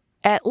should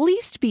at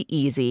least be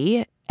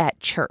easy at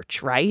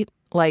church, right?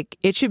 Like,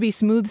 it should be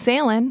smooth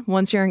sailing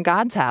once you're in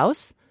God's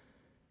house,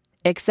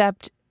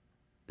 except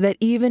that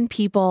even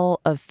people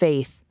of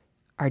faith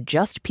are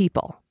just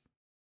people.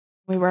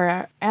 We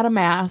were at a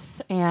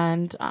mass,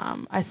 and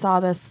I saw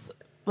this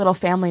little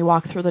family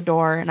walk through the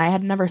door, and I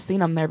had never seen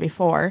them there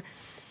before.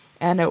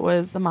 And it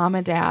was a mom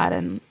and dad,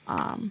 and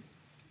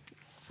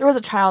there was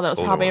a child that was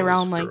probably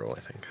around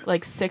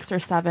like 6 or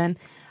 7.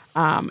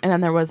 And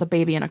then there was a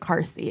baby in a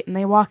car seat. And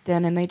they walked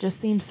in and they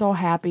just seemed so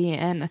happy.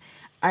 And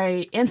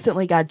I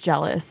instantly got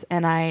jealous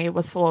and I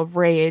was full of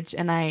rage.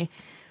 And I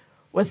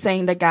was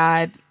saying to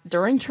God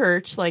during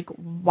church, like,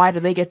 why do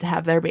they get to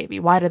have their baby?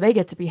 Why do they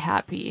get to be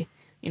happy?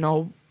 You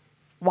know,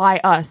 why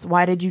us?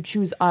 Why did you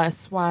choose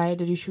us? Why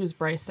did you choose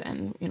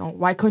Bryson? You know,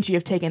 why couldn't you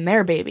have taken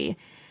their baby?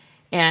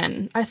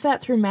 And I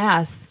sat through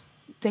Mass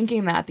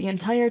thinking that the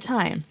entire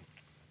time.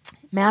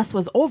 Mass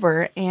was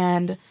over,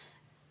 and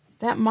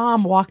that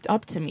mom walked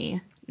up to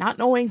me, not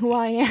knowing who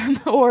I am,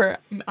 or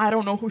I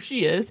don't know who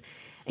she is,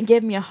 and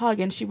gave me a hug,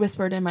 and she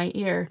whispered in my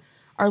ear,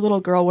 our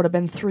little girl would have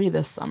been 3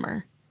 this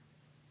summer.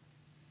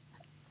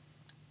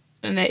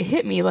 And it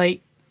hit me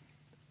like,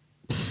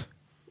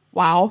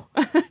 wow.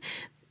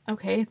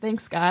 Okay,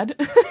 thanks, God.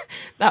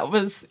 That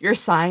was your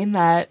sign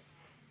that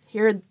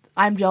here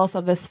I'm jealous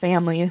of this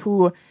family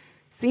who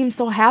seems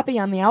so happy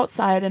on the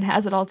outside and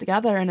has it all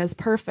together and is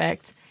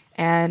perfect.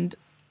 And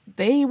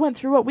they went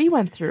through what we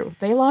went through.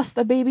 They lost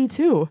a baby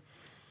too.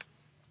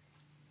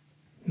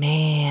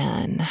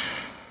 Man,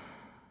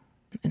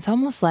 it's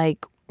almost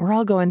like we're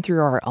all going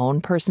through our own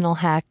personal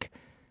heck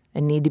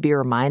and need to be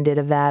reminded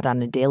of that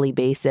on a daily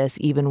basis,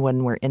 even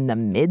when we're in the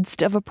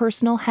midst of a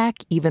personal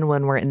heck, even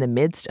when we're in the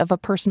midst of a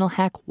personal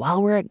heck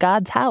while we're at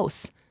God's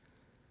house.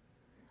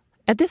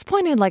 At this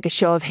point, I'd like a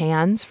show of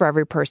hands for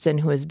every person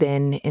who has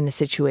been in a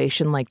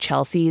situation like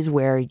Chelsey's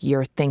where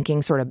you're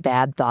thinking sort of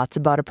bad thoughts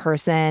about a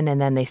person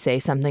and then they say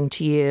something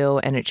to you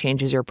and it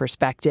changes your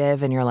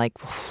perspective and you're like,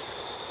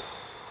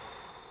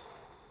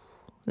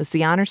 this is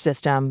the honor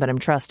system, but I'm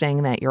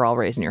trusting that you're all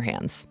raising your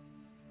hands.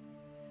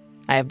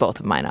 I have both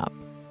of mine up.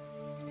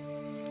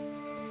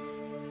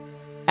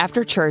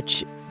 After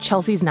church,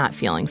 Chelsey's not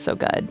feeling so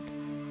good.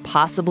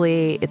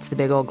 Possibly it's the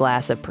big old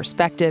glass of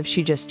perspective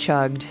she just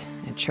chugged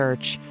at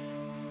church.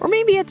 Or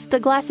maybe it's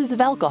the glasses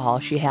of alcohol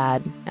she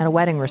had at a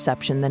wedding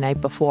reception the night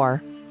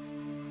before.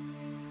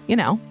 You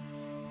know,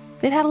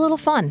 they'd had a little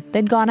fun.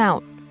 They'd gone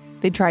out.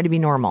 They'd tried to be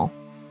normal.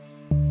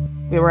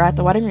 We were at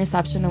the wedding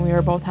reception and we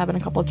were both having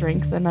a couple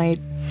drinks, and I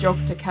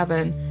joked to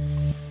Kevin,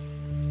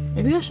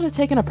 maybe I should have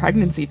taken a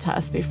pregnancy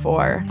test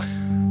before.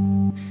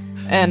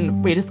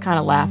 And we just kind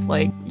of laughed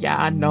like,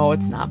 yeah, no,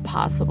 it's not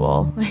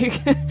possible.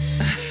 Like,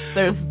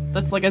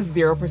 that's like a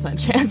 0%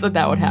 chance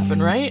that would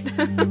happen, right?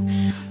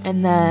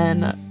 And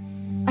then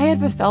I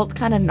had felt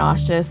kind of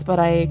nauseous, but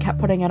I kept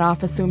putting it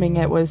off, assuming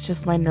it was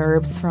just my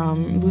nerves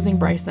from losing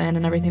Bryson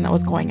and everything that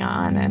was going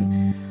on.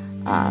 And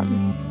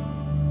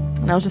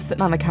I was just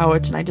sitting on the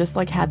couch, and I just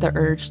like had the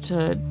urge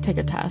to take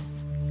a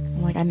test.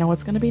 I'm like, I know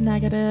it's going to be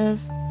negative.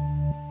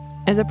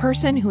 As a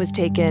person who has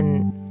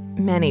taken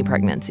many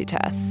pregnancy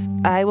tests,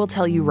 I will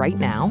tell you right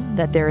now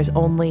that there is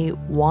only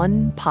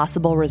one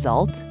possible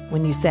result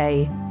when you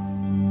say,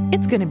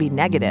 it's going to be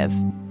negative.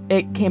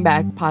 It came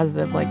back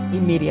positive, like,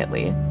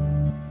 immediately.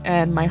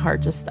 And my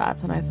heart just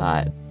stopped, and I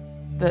thought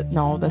that,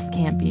 no, this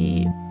can't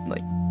be,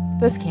 like,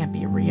 this can't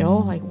be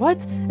real. Like,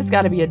 what? It's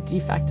got to be a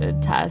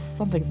defected test.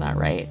 Something's not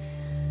right.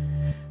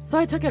 So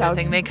I took it out.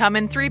 Good thing they come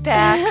in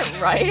 3-packs.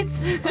 Right?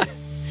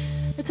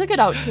 I took it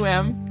out to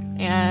him,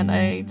 and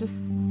I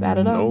just sat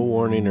it up. No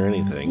warning or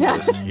anything. Yeah.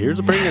 Just, here's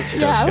a pregnancy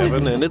test,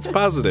 Kevin, and it's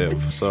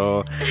positive.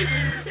 So...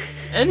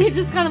 And he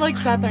just kind of like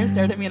sat there and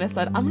stared at me, and I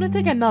said, I'm going to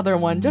take another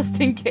one just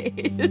in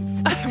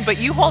case. But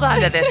you hold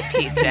on to this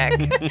pea stick.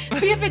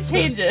 See if it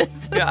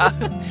changes. Yeah.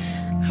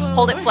 So,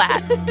 Hold it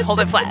flat. Hold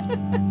it flat.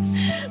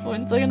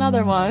 Went and took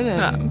another one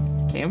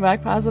and came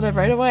back positive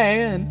right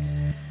away, and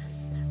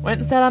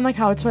went and sat on the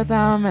couch with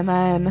them. And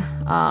then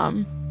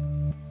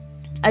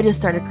I just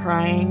started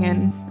crying,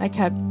 and I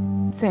kept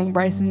saying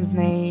Bryson's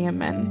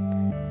name,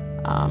 and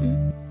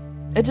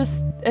it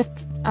just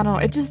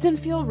didn't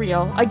feel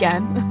real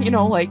again.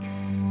 Like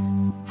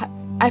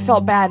I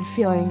felt bad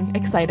feeling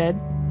excited.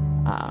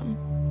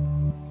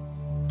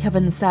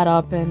 Kevin sat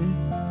up and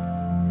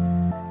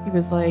he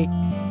was like,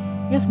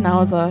 I guess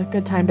now is a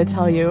good time to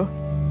tell you.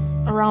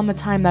 Around the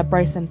time that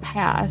Bryson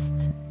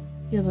passed,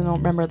 he doesn't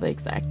remember the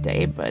exact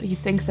day, but he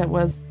thinks it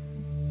was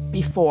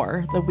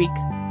during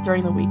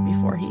the week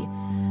before he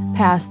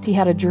passed, he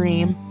had a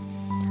dream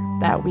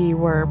that we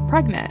were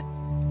pregnant,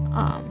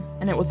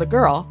 and it was a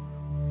girl.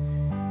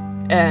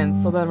 And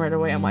so then right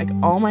away I'm like,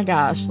 oh my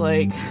gosh,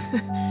 like,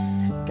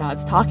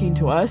 God's talking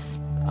to us.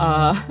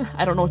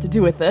 I don't know what to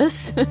do with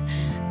this.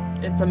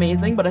 It's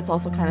amazing, but it's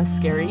also kind of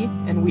scary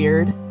and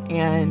weird.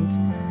 And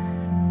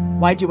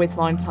why'd you wait so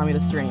long to tell me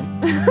this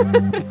dream?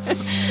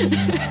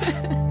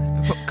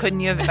 Couldn't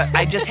you have?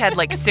 I just had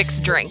like 6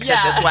 drinks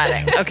at this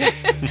wedding. Okay.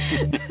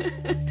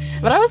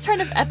 But I was trying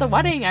to, at the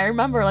wedding, I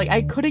remember, like,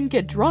 I couldn't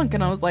get drunk,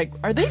 and I was like,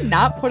 are they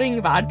not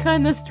putting vodka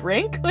in this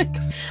drink? Like,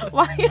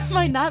 why am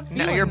I not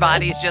feeling No, your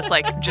body's just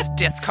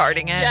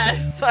discarding it.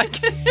 Yes. Like,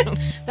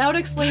 that would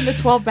explain the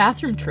 12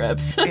 bathroom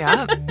trips.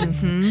 Yeah.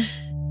 Mm-hmm.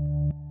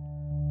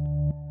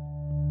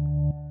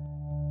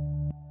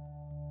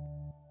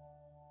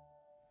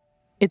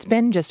 It's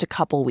been just a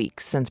couple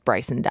weeks since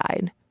Bryson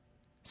died.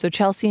 So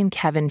Chelsey and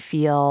Kevin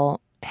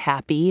feel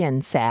happy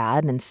and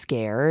sad and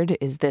scared.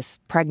 Is this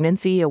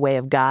pregnancy a way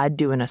of God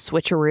doing a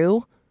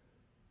switcheroo?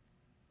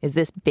 Is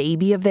this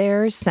baby of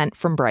theirs sent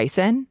from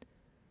Bryson?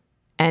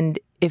 And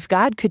if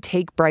God could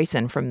take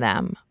Bryson from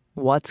them,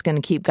 what's going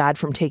to keep God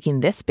from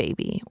taking this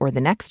baby or the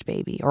next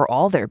baby or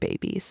all their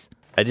babies?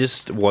 I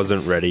just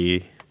wasn't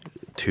ready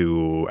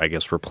to, I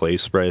guess,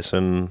 replace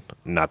Bryson.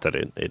 Not that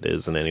it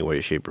is in any way,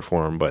 shape, or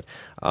form, but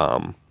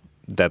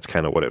that's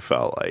kind of what it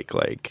felt like.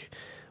 Like,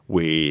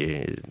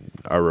 we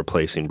are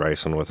replacing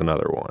Bryson with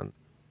another one.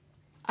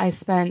 I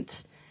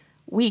spent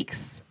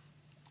weeks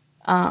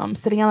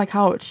sitting on the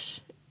couch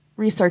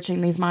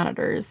researching these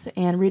monitors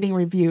and reading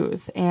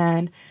reviews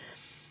and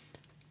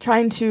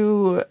trying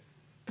to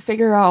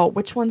figure out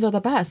which ones are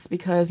the best,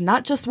 because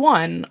not just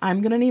one,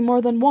 I'm going to need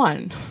more than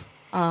one.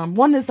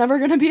 One is never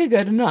going to be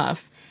good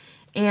enough.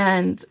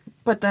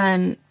 But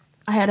then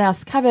I had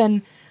asked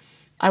Kevin,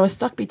 I was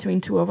stuck between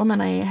 2 of them,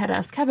 and I had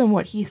asked Kevin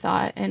what he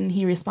thought, and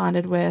he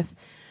responded with,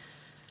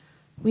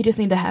 we just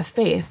need to have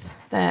faith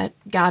that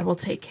God will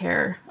take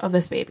care of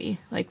this baby.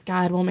 Like,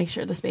 God will make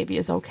sure this baby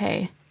is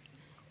okay.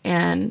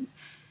 And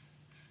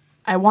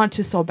I want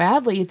to so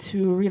badly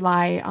to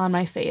rely on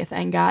my faith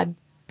and God,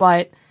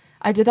 but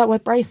I did that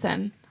with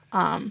Bryson.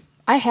 I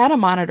had a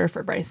monitor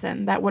for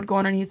Bryson that would go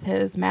underneath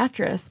his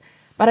mattress,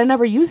 but I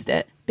never used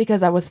it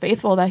because I was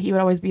faithful that he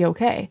would always be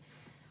okay.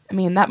 I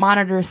mean, that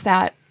monitor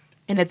sat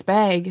in its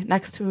bag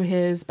next to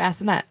his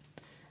bassinet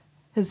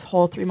his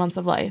whole 3 months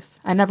of life.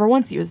 I never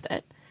once used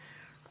it.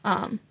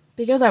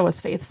 Because I was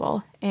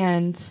faithful,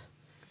 and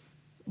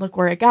look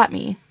where it got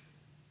me.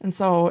 And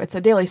so it's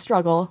a daily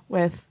struggle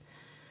with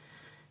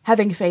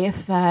having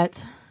faith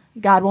that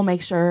God will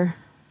make sure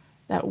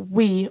that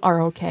we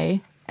are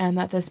okay and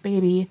that this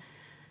baby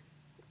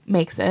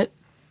makes it,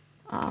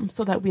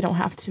 so that we don't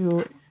have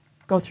to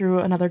go through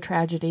another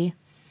tragedy.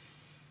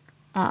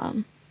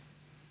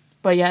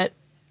 But yet,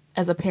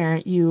 as a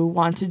parent, you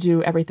want to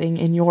do everything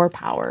in your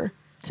power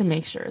to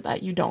make sure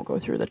that you don't go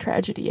through the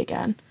tragedy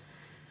again.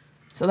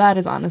 So that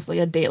is honestly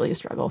a daily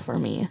struggle for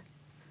me.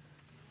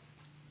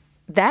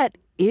 That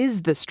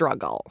is the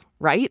struggle,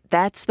 right?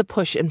 That's the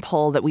push and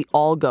pull that we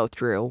all go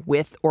through,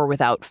 with or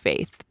without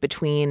faith,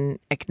 between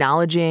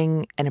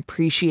acknowledging and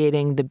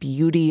appreciating the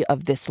beauty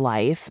of this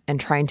life and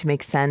trying to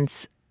make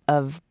sense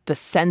of the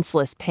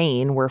senseless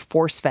pain we're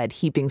force-fed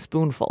heaping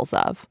spoonfuls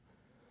of.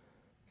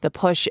 The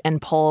push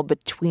and pull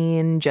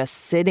between just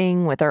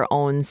sitting with our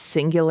own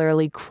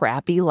singularly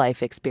crappy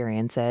life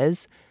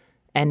experiences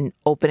and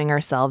opening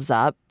ourselves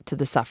up to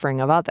the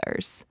suffering of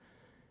others.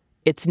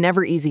 It's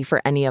never easy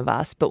for any of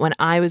us, but when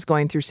I was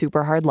going through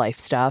super hard life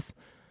stuff,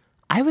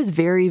 I was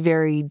very,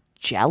 very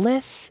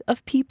jealous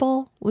of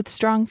people with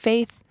strong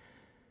faith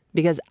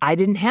because I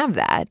didn't have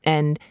that.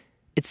 And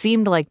it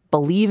seemed like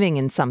believing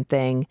in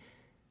something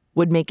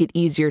would make it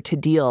easier to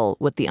deal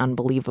with the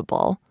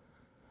unbelievable.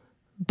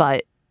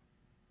 But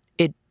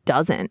it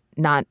doesn't,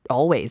 not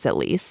always at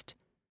least.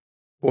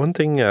 One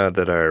thing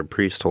that our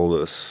priest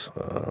told us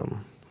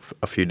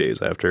a few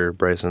days after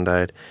Bryson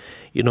died.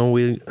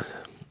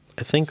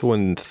 I think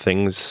when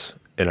things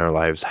in our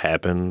lives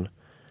happen,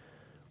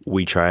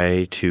 we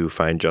try to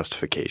find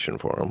justification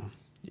for them.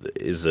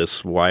 Is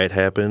this why it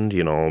happened?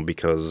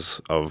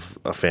 Because of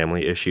a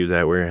family issue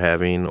that we're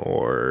having,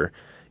 or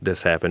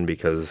this happened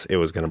because it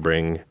was going to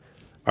bring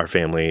our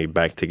family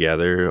back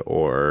together,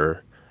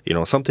 or,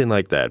 something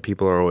like that.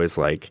 People are always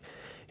like,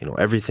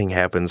 everything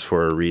happens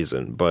for a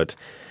reason. But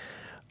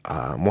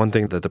one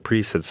thing that the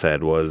priest had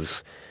said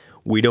was,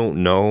 we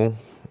don't know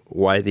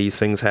why these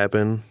things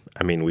happen.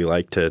 I mean, we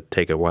like to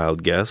take a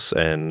wild guess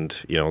and,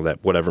 that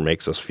whatever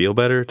makes us feel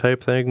better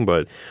type thing,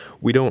 but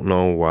we don't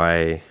know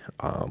why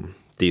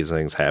these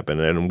things happen,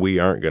 and we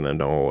aren't going to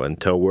know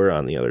until we're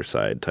on the other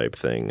side type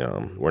thing.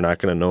 We're not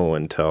going to know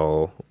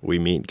until we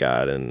meet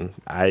God, and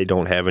I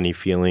don't have any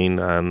feeling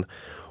on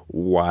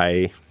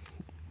why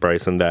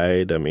Bryson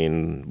died. I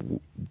mean,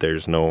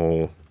 there's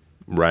no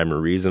rhyme or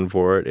reason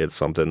for it. It's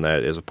something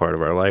that is a part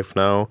of our life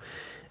now.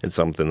 It's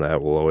something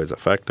that will always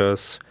affect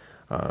us.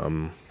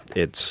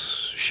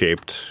 It's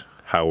shaped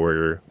how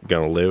we're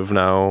going to live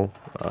now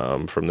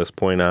from this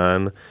point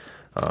on.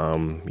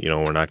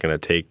 We're not going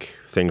to take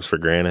things for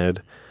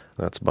granted.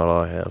 That's about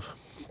all I have.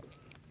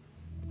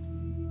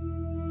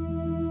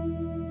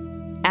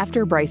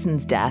 After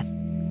Bryson's death,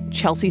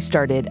 Chelsey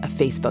started a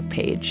Facebook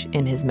page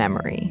in his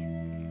memory.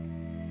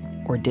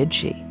 Or did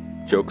she?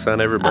 Joke's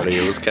on everybody.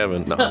 It was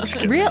Kevin. No, I'm just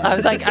kidding. Real? I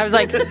was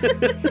like,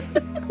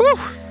 whew,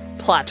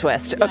 plot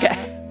twist. Okay.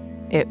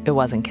 It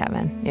wasn't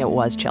Kevin. It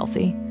was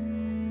Chelsey.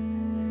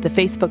 The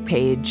Facebook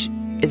page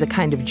is a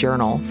kind of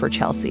journal for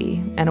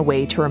Chelsey and a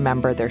way to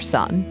remember their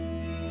son.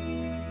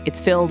 It's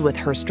filled with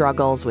her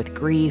struggles with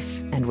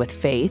grief and with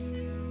faith.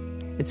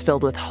 It's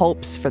filled with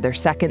hopes for their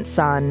second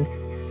son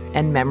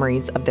and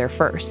memories of their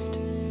first.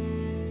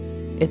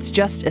 It's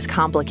just as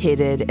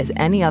complicated as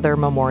any other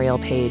memorial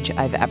page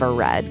I've ever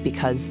read,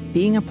 because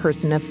being a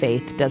person of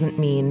faith doesn't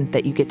mean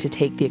that you get to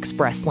take the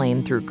express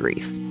lane through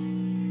grief.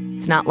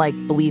 It's not like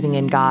believing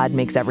in God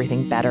makes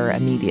everything better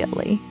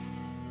immediately.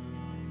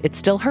 It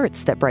still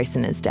hurts that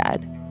Bryson is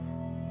dead.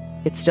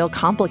 It's still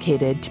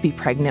complicated to be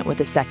pregnant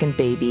with a second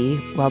baby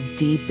while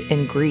deep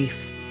in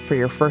grief for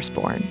your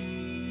firstborn.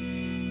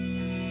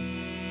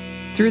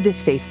 Through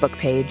this Facebook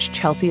page,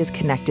 Chelsey is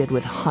connected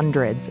with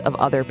hundreds of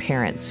other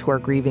parents who are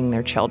grieving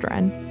their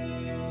children.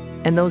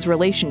 And those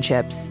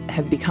relationships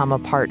have become a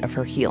part of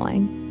her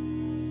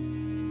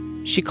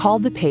healing. She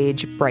called the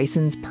page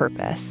Bryson's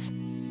Purpose.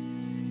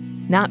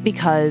 Not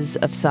because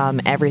of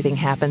some everything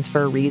happens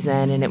for a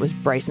reason and it was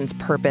Bryson's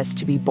purpose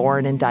to be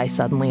born and die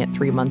suddenly at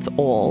 3 months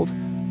old,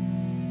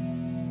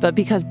 but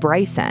because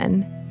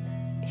Bryson,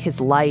 his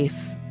life,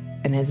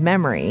 and his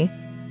memory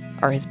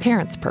are his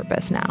parents'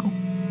 purpose now.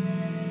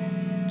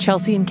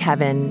 Chelsey and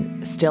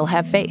Kevin still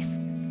have faith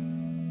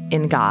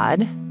in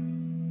God,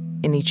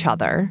 in each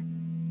other,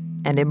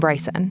 and in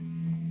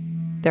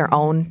Bryson, their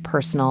own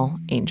personal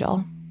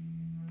angel.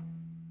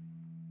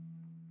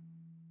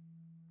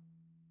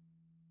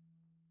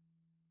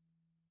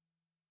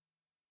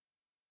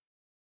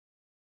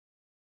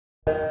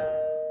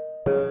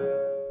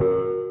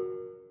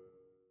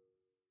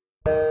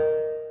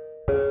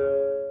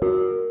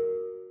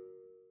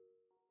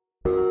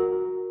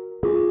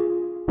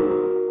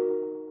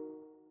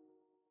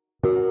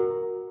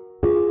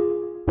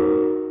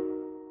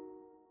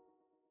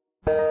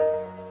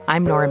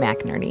 I'm Nora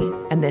McInerney,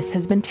 and this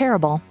has been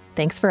terrible.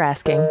 Thanks for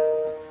asking.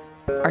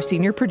 Our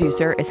senior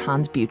producer is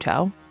Hans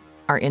Butow.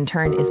 Our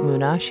intern is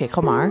Muna Sheikh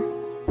Omar.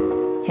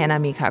 Hannah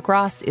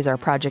Meacock-Ross is our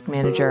project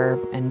manager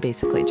and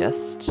basically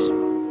just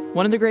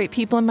one of the great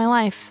people in my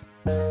life.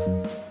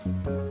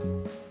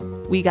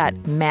 We got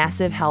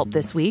massive help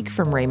this week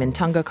from Raymond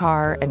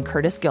Tungakar and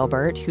Curtis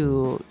Gilbert,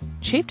 who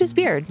shaved his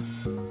beard.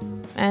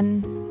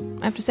 And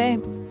I have to say,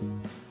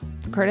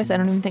 Curtis, I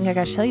don't even think I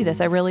got to tell you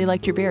this. I really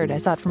liked your beard. I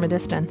saw it from a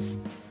distance.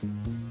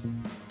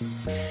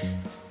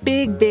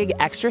 Big,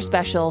 extra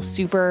special,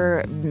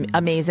 super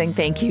amazing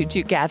thank you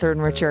to Catherine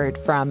Richard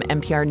from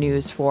NPR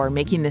News for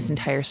making this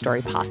entire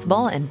story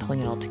possible and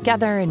pulling it all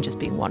together and just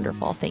being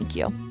wonderful. Thank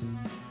you.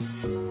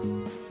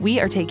 We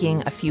are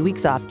taking a few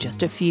weeks off,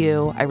 just a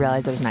few. I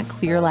realized I was not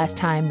clear last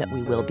time that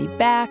we will be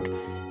back,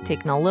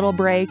 taking a little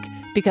break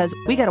because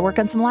we got to work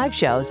on some live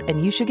shows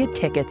and you should get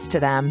tickets to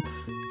them.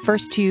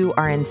 First two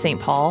are in St.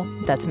 Paul,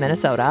 that's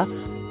Minnesota,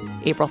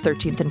 April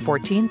 13th and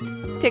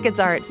 14th. Tickets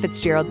are at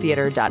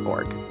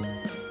fitzgeraldtheater.org.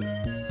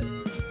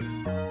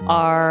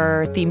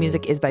 Our theme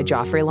music is by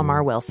Joffrey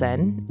Lamar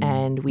Wilson,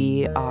 and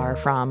we are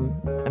from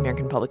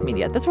American Public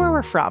Media. That's where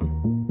we're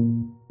from.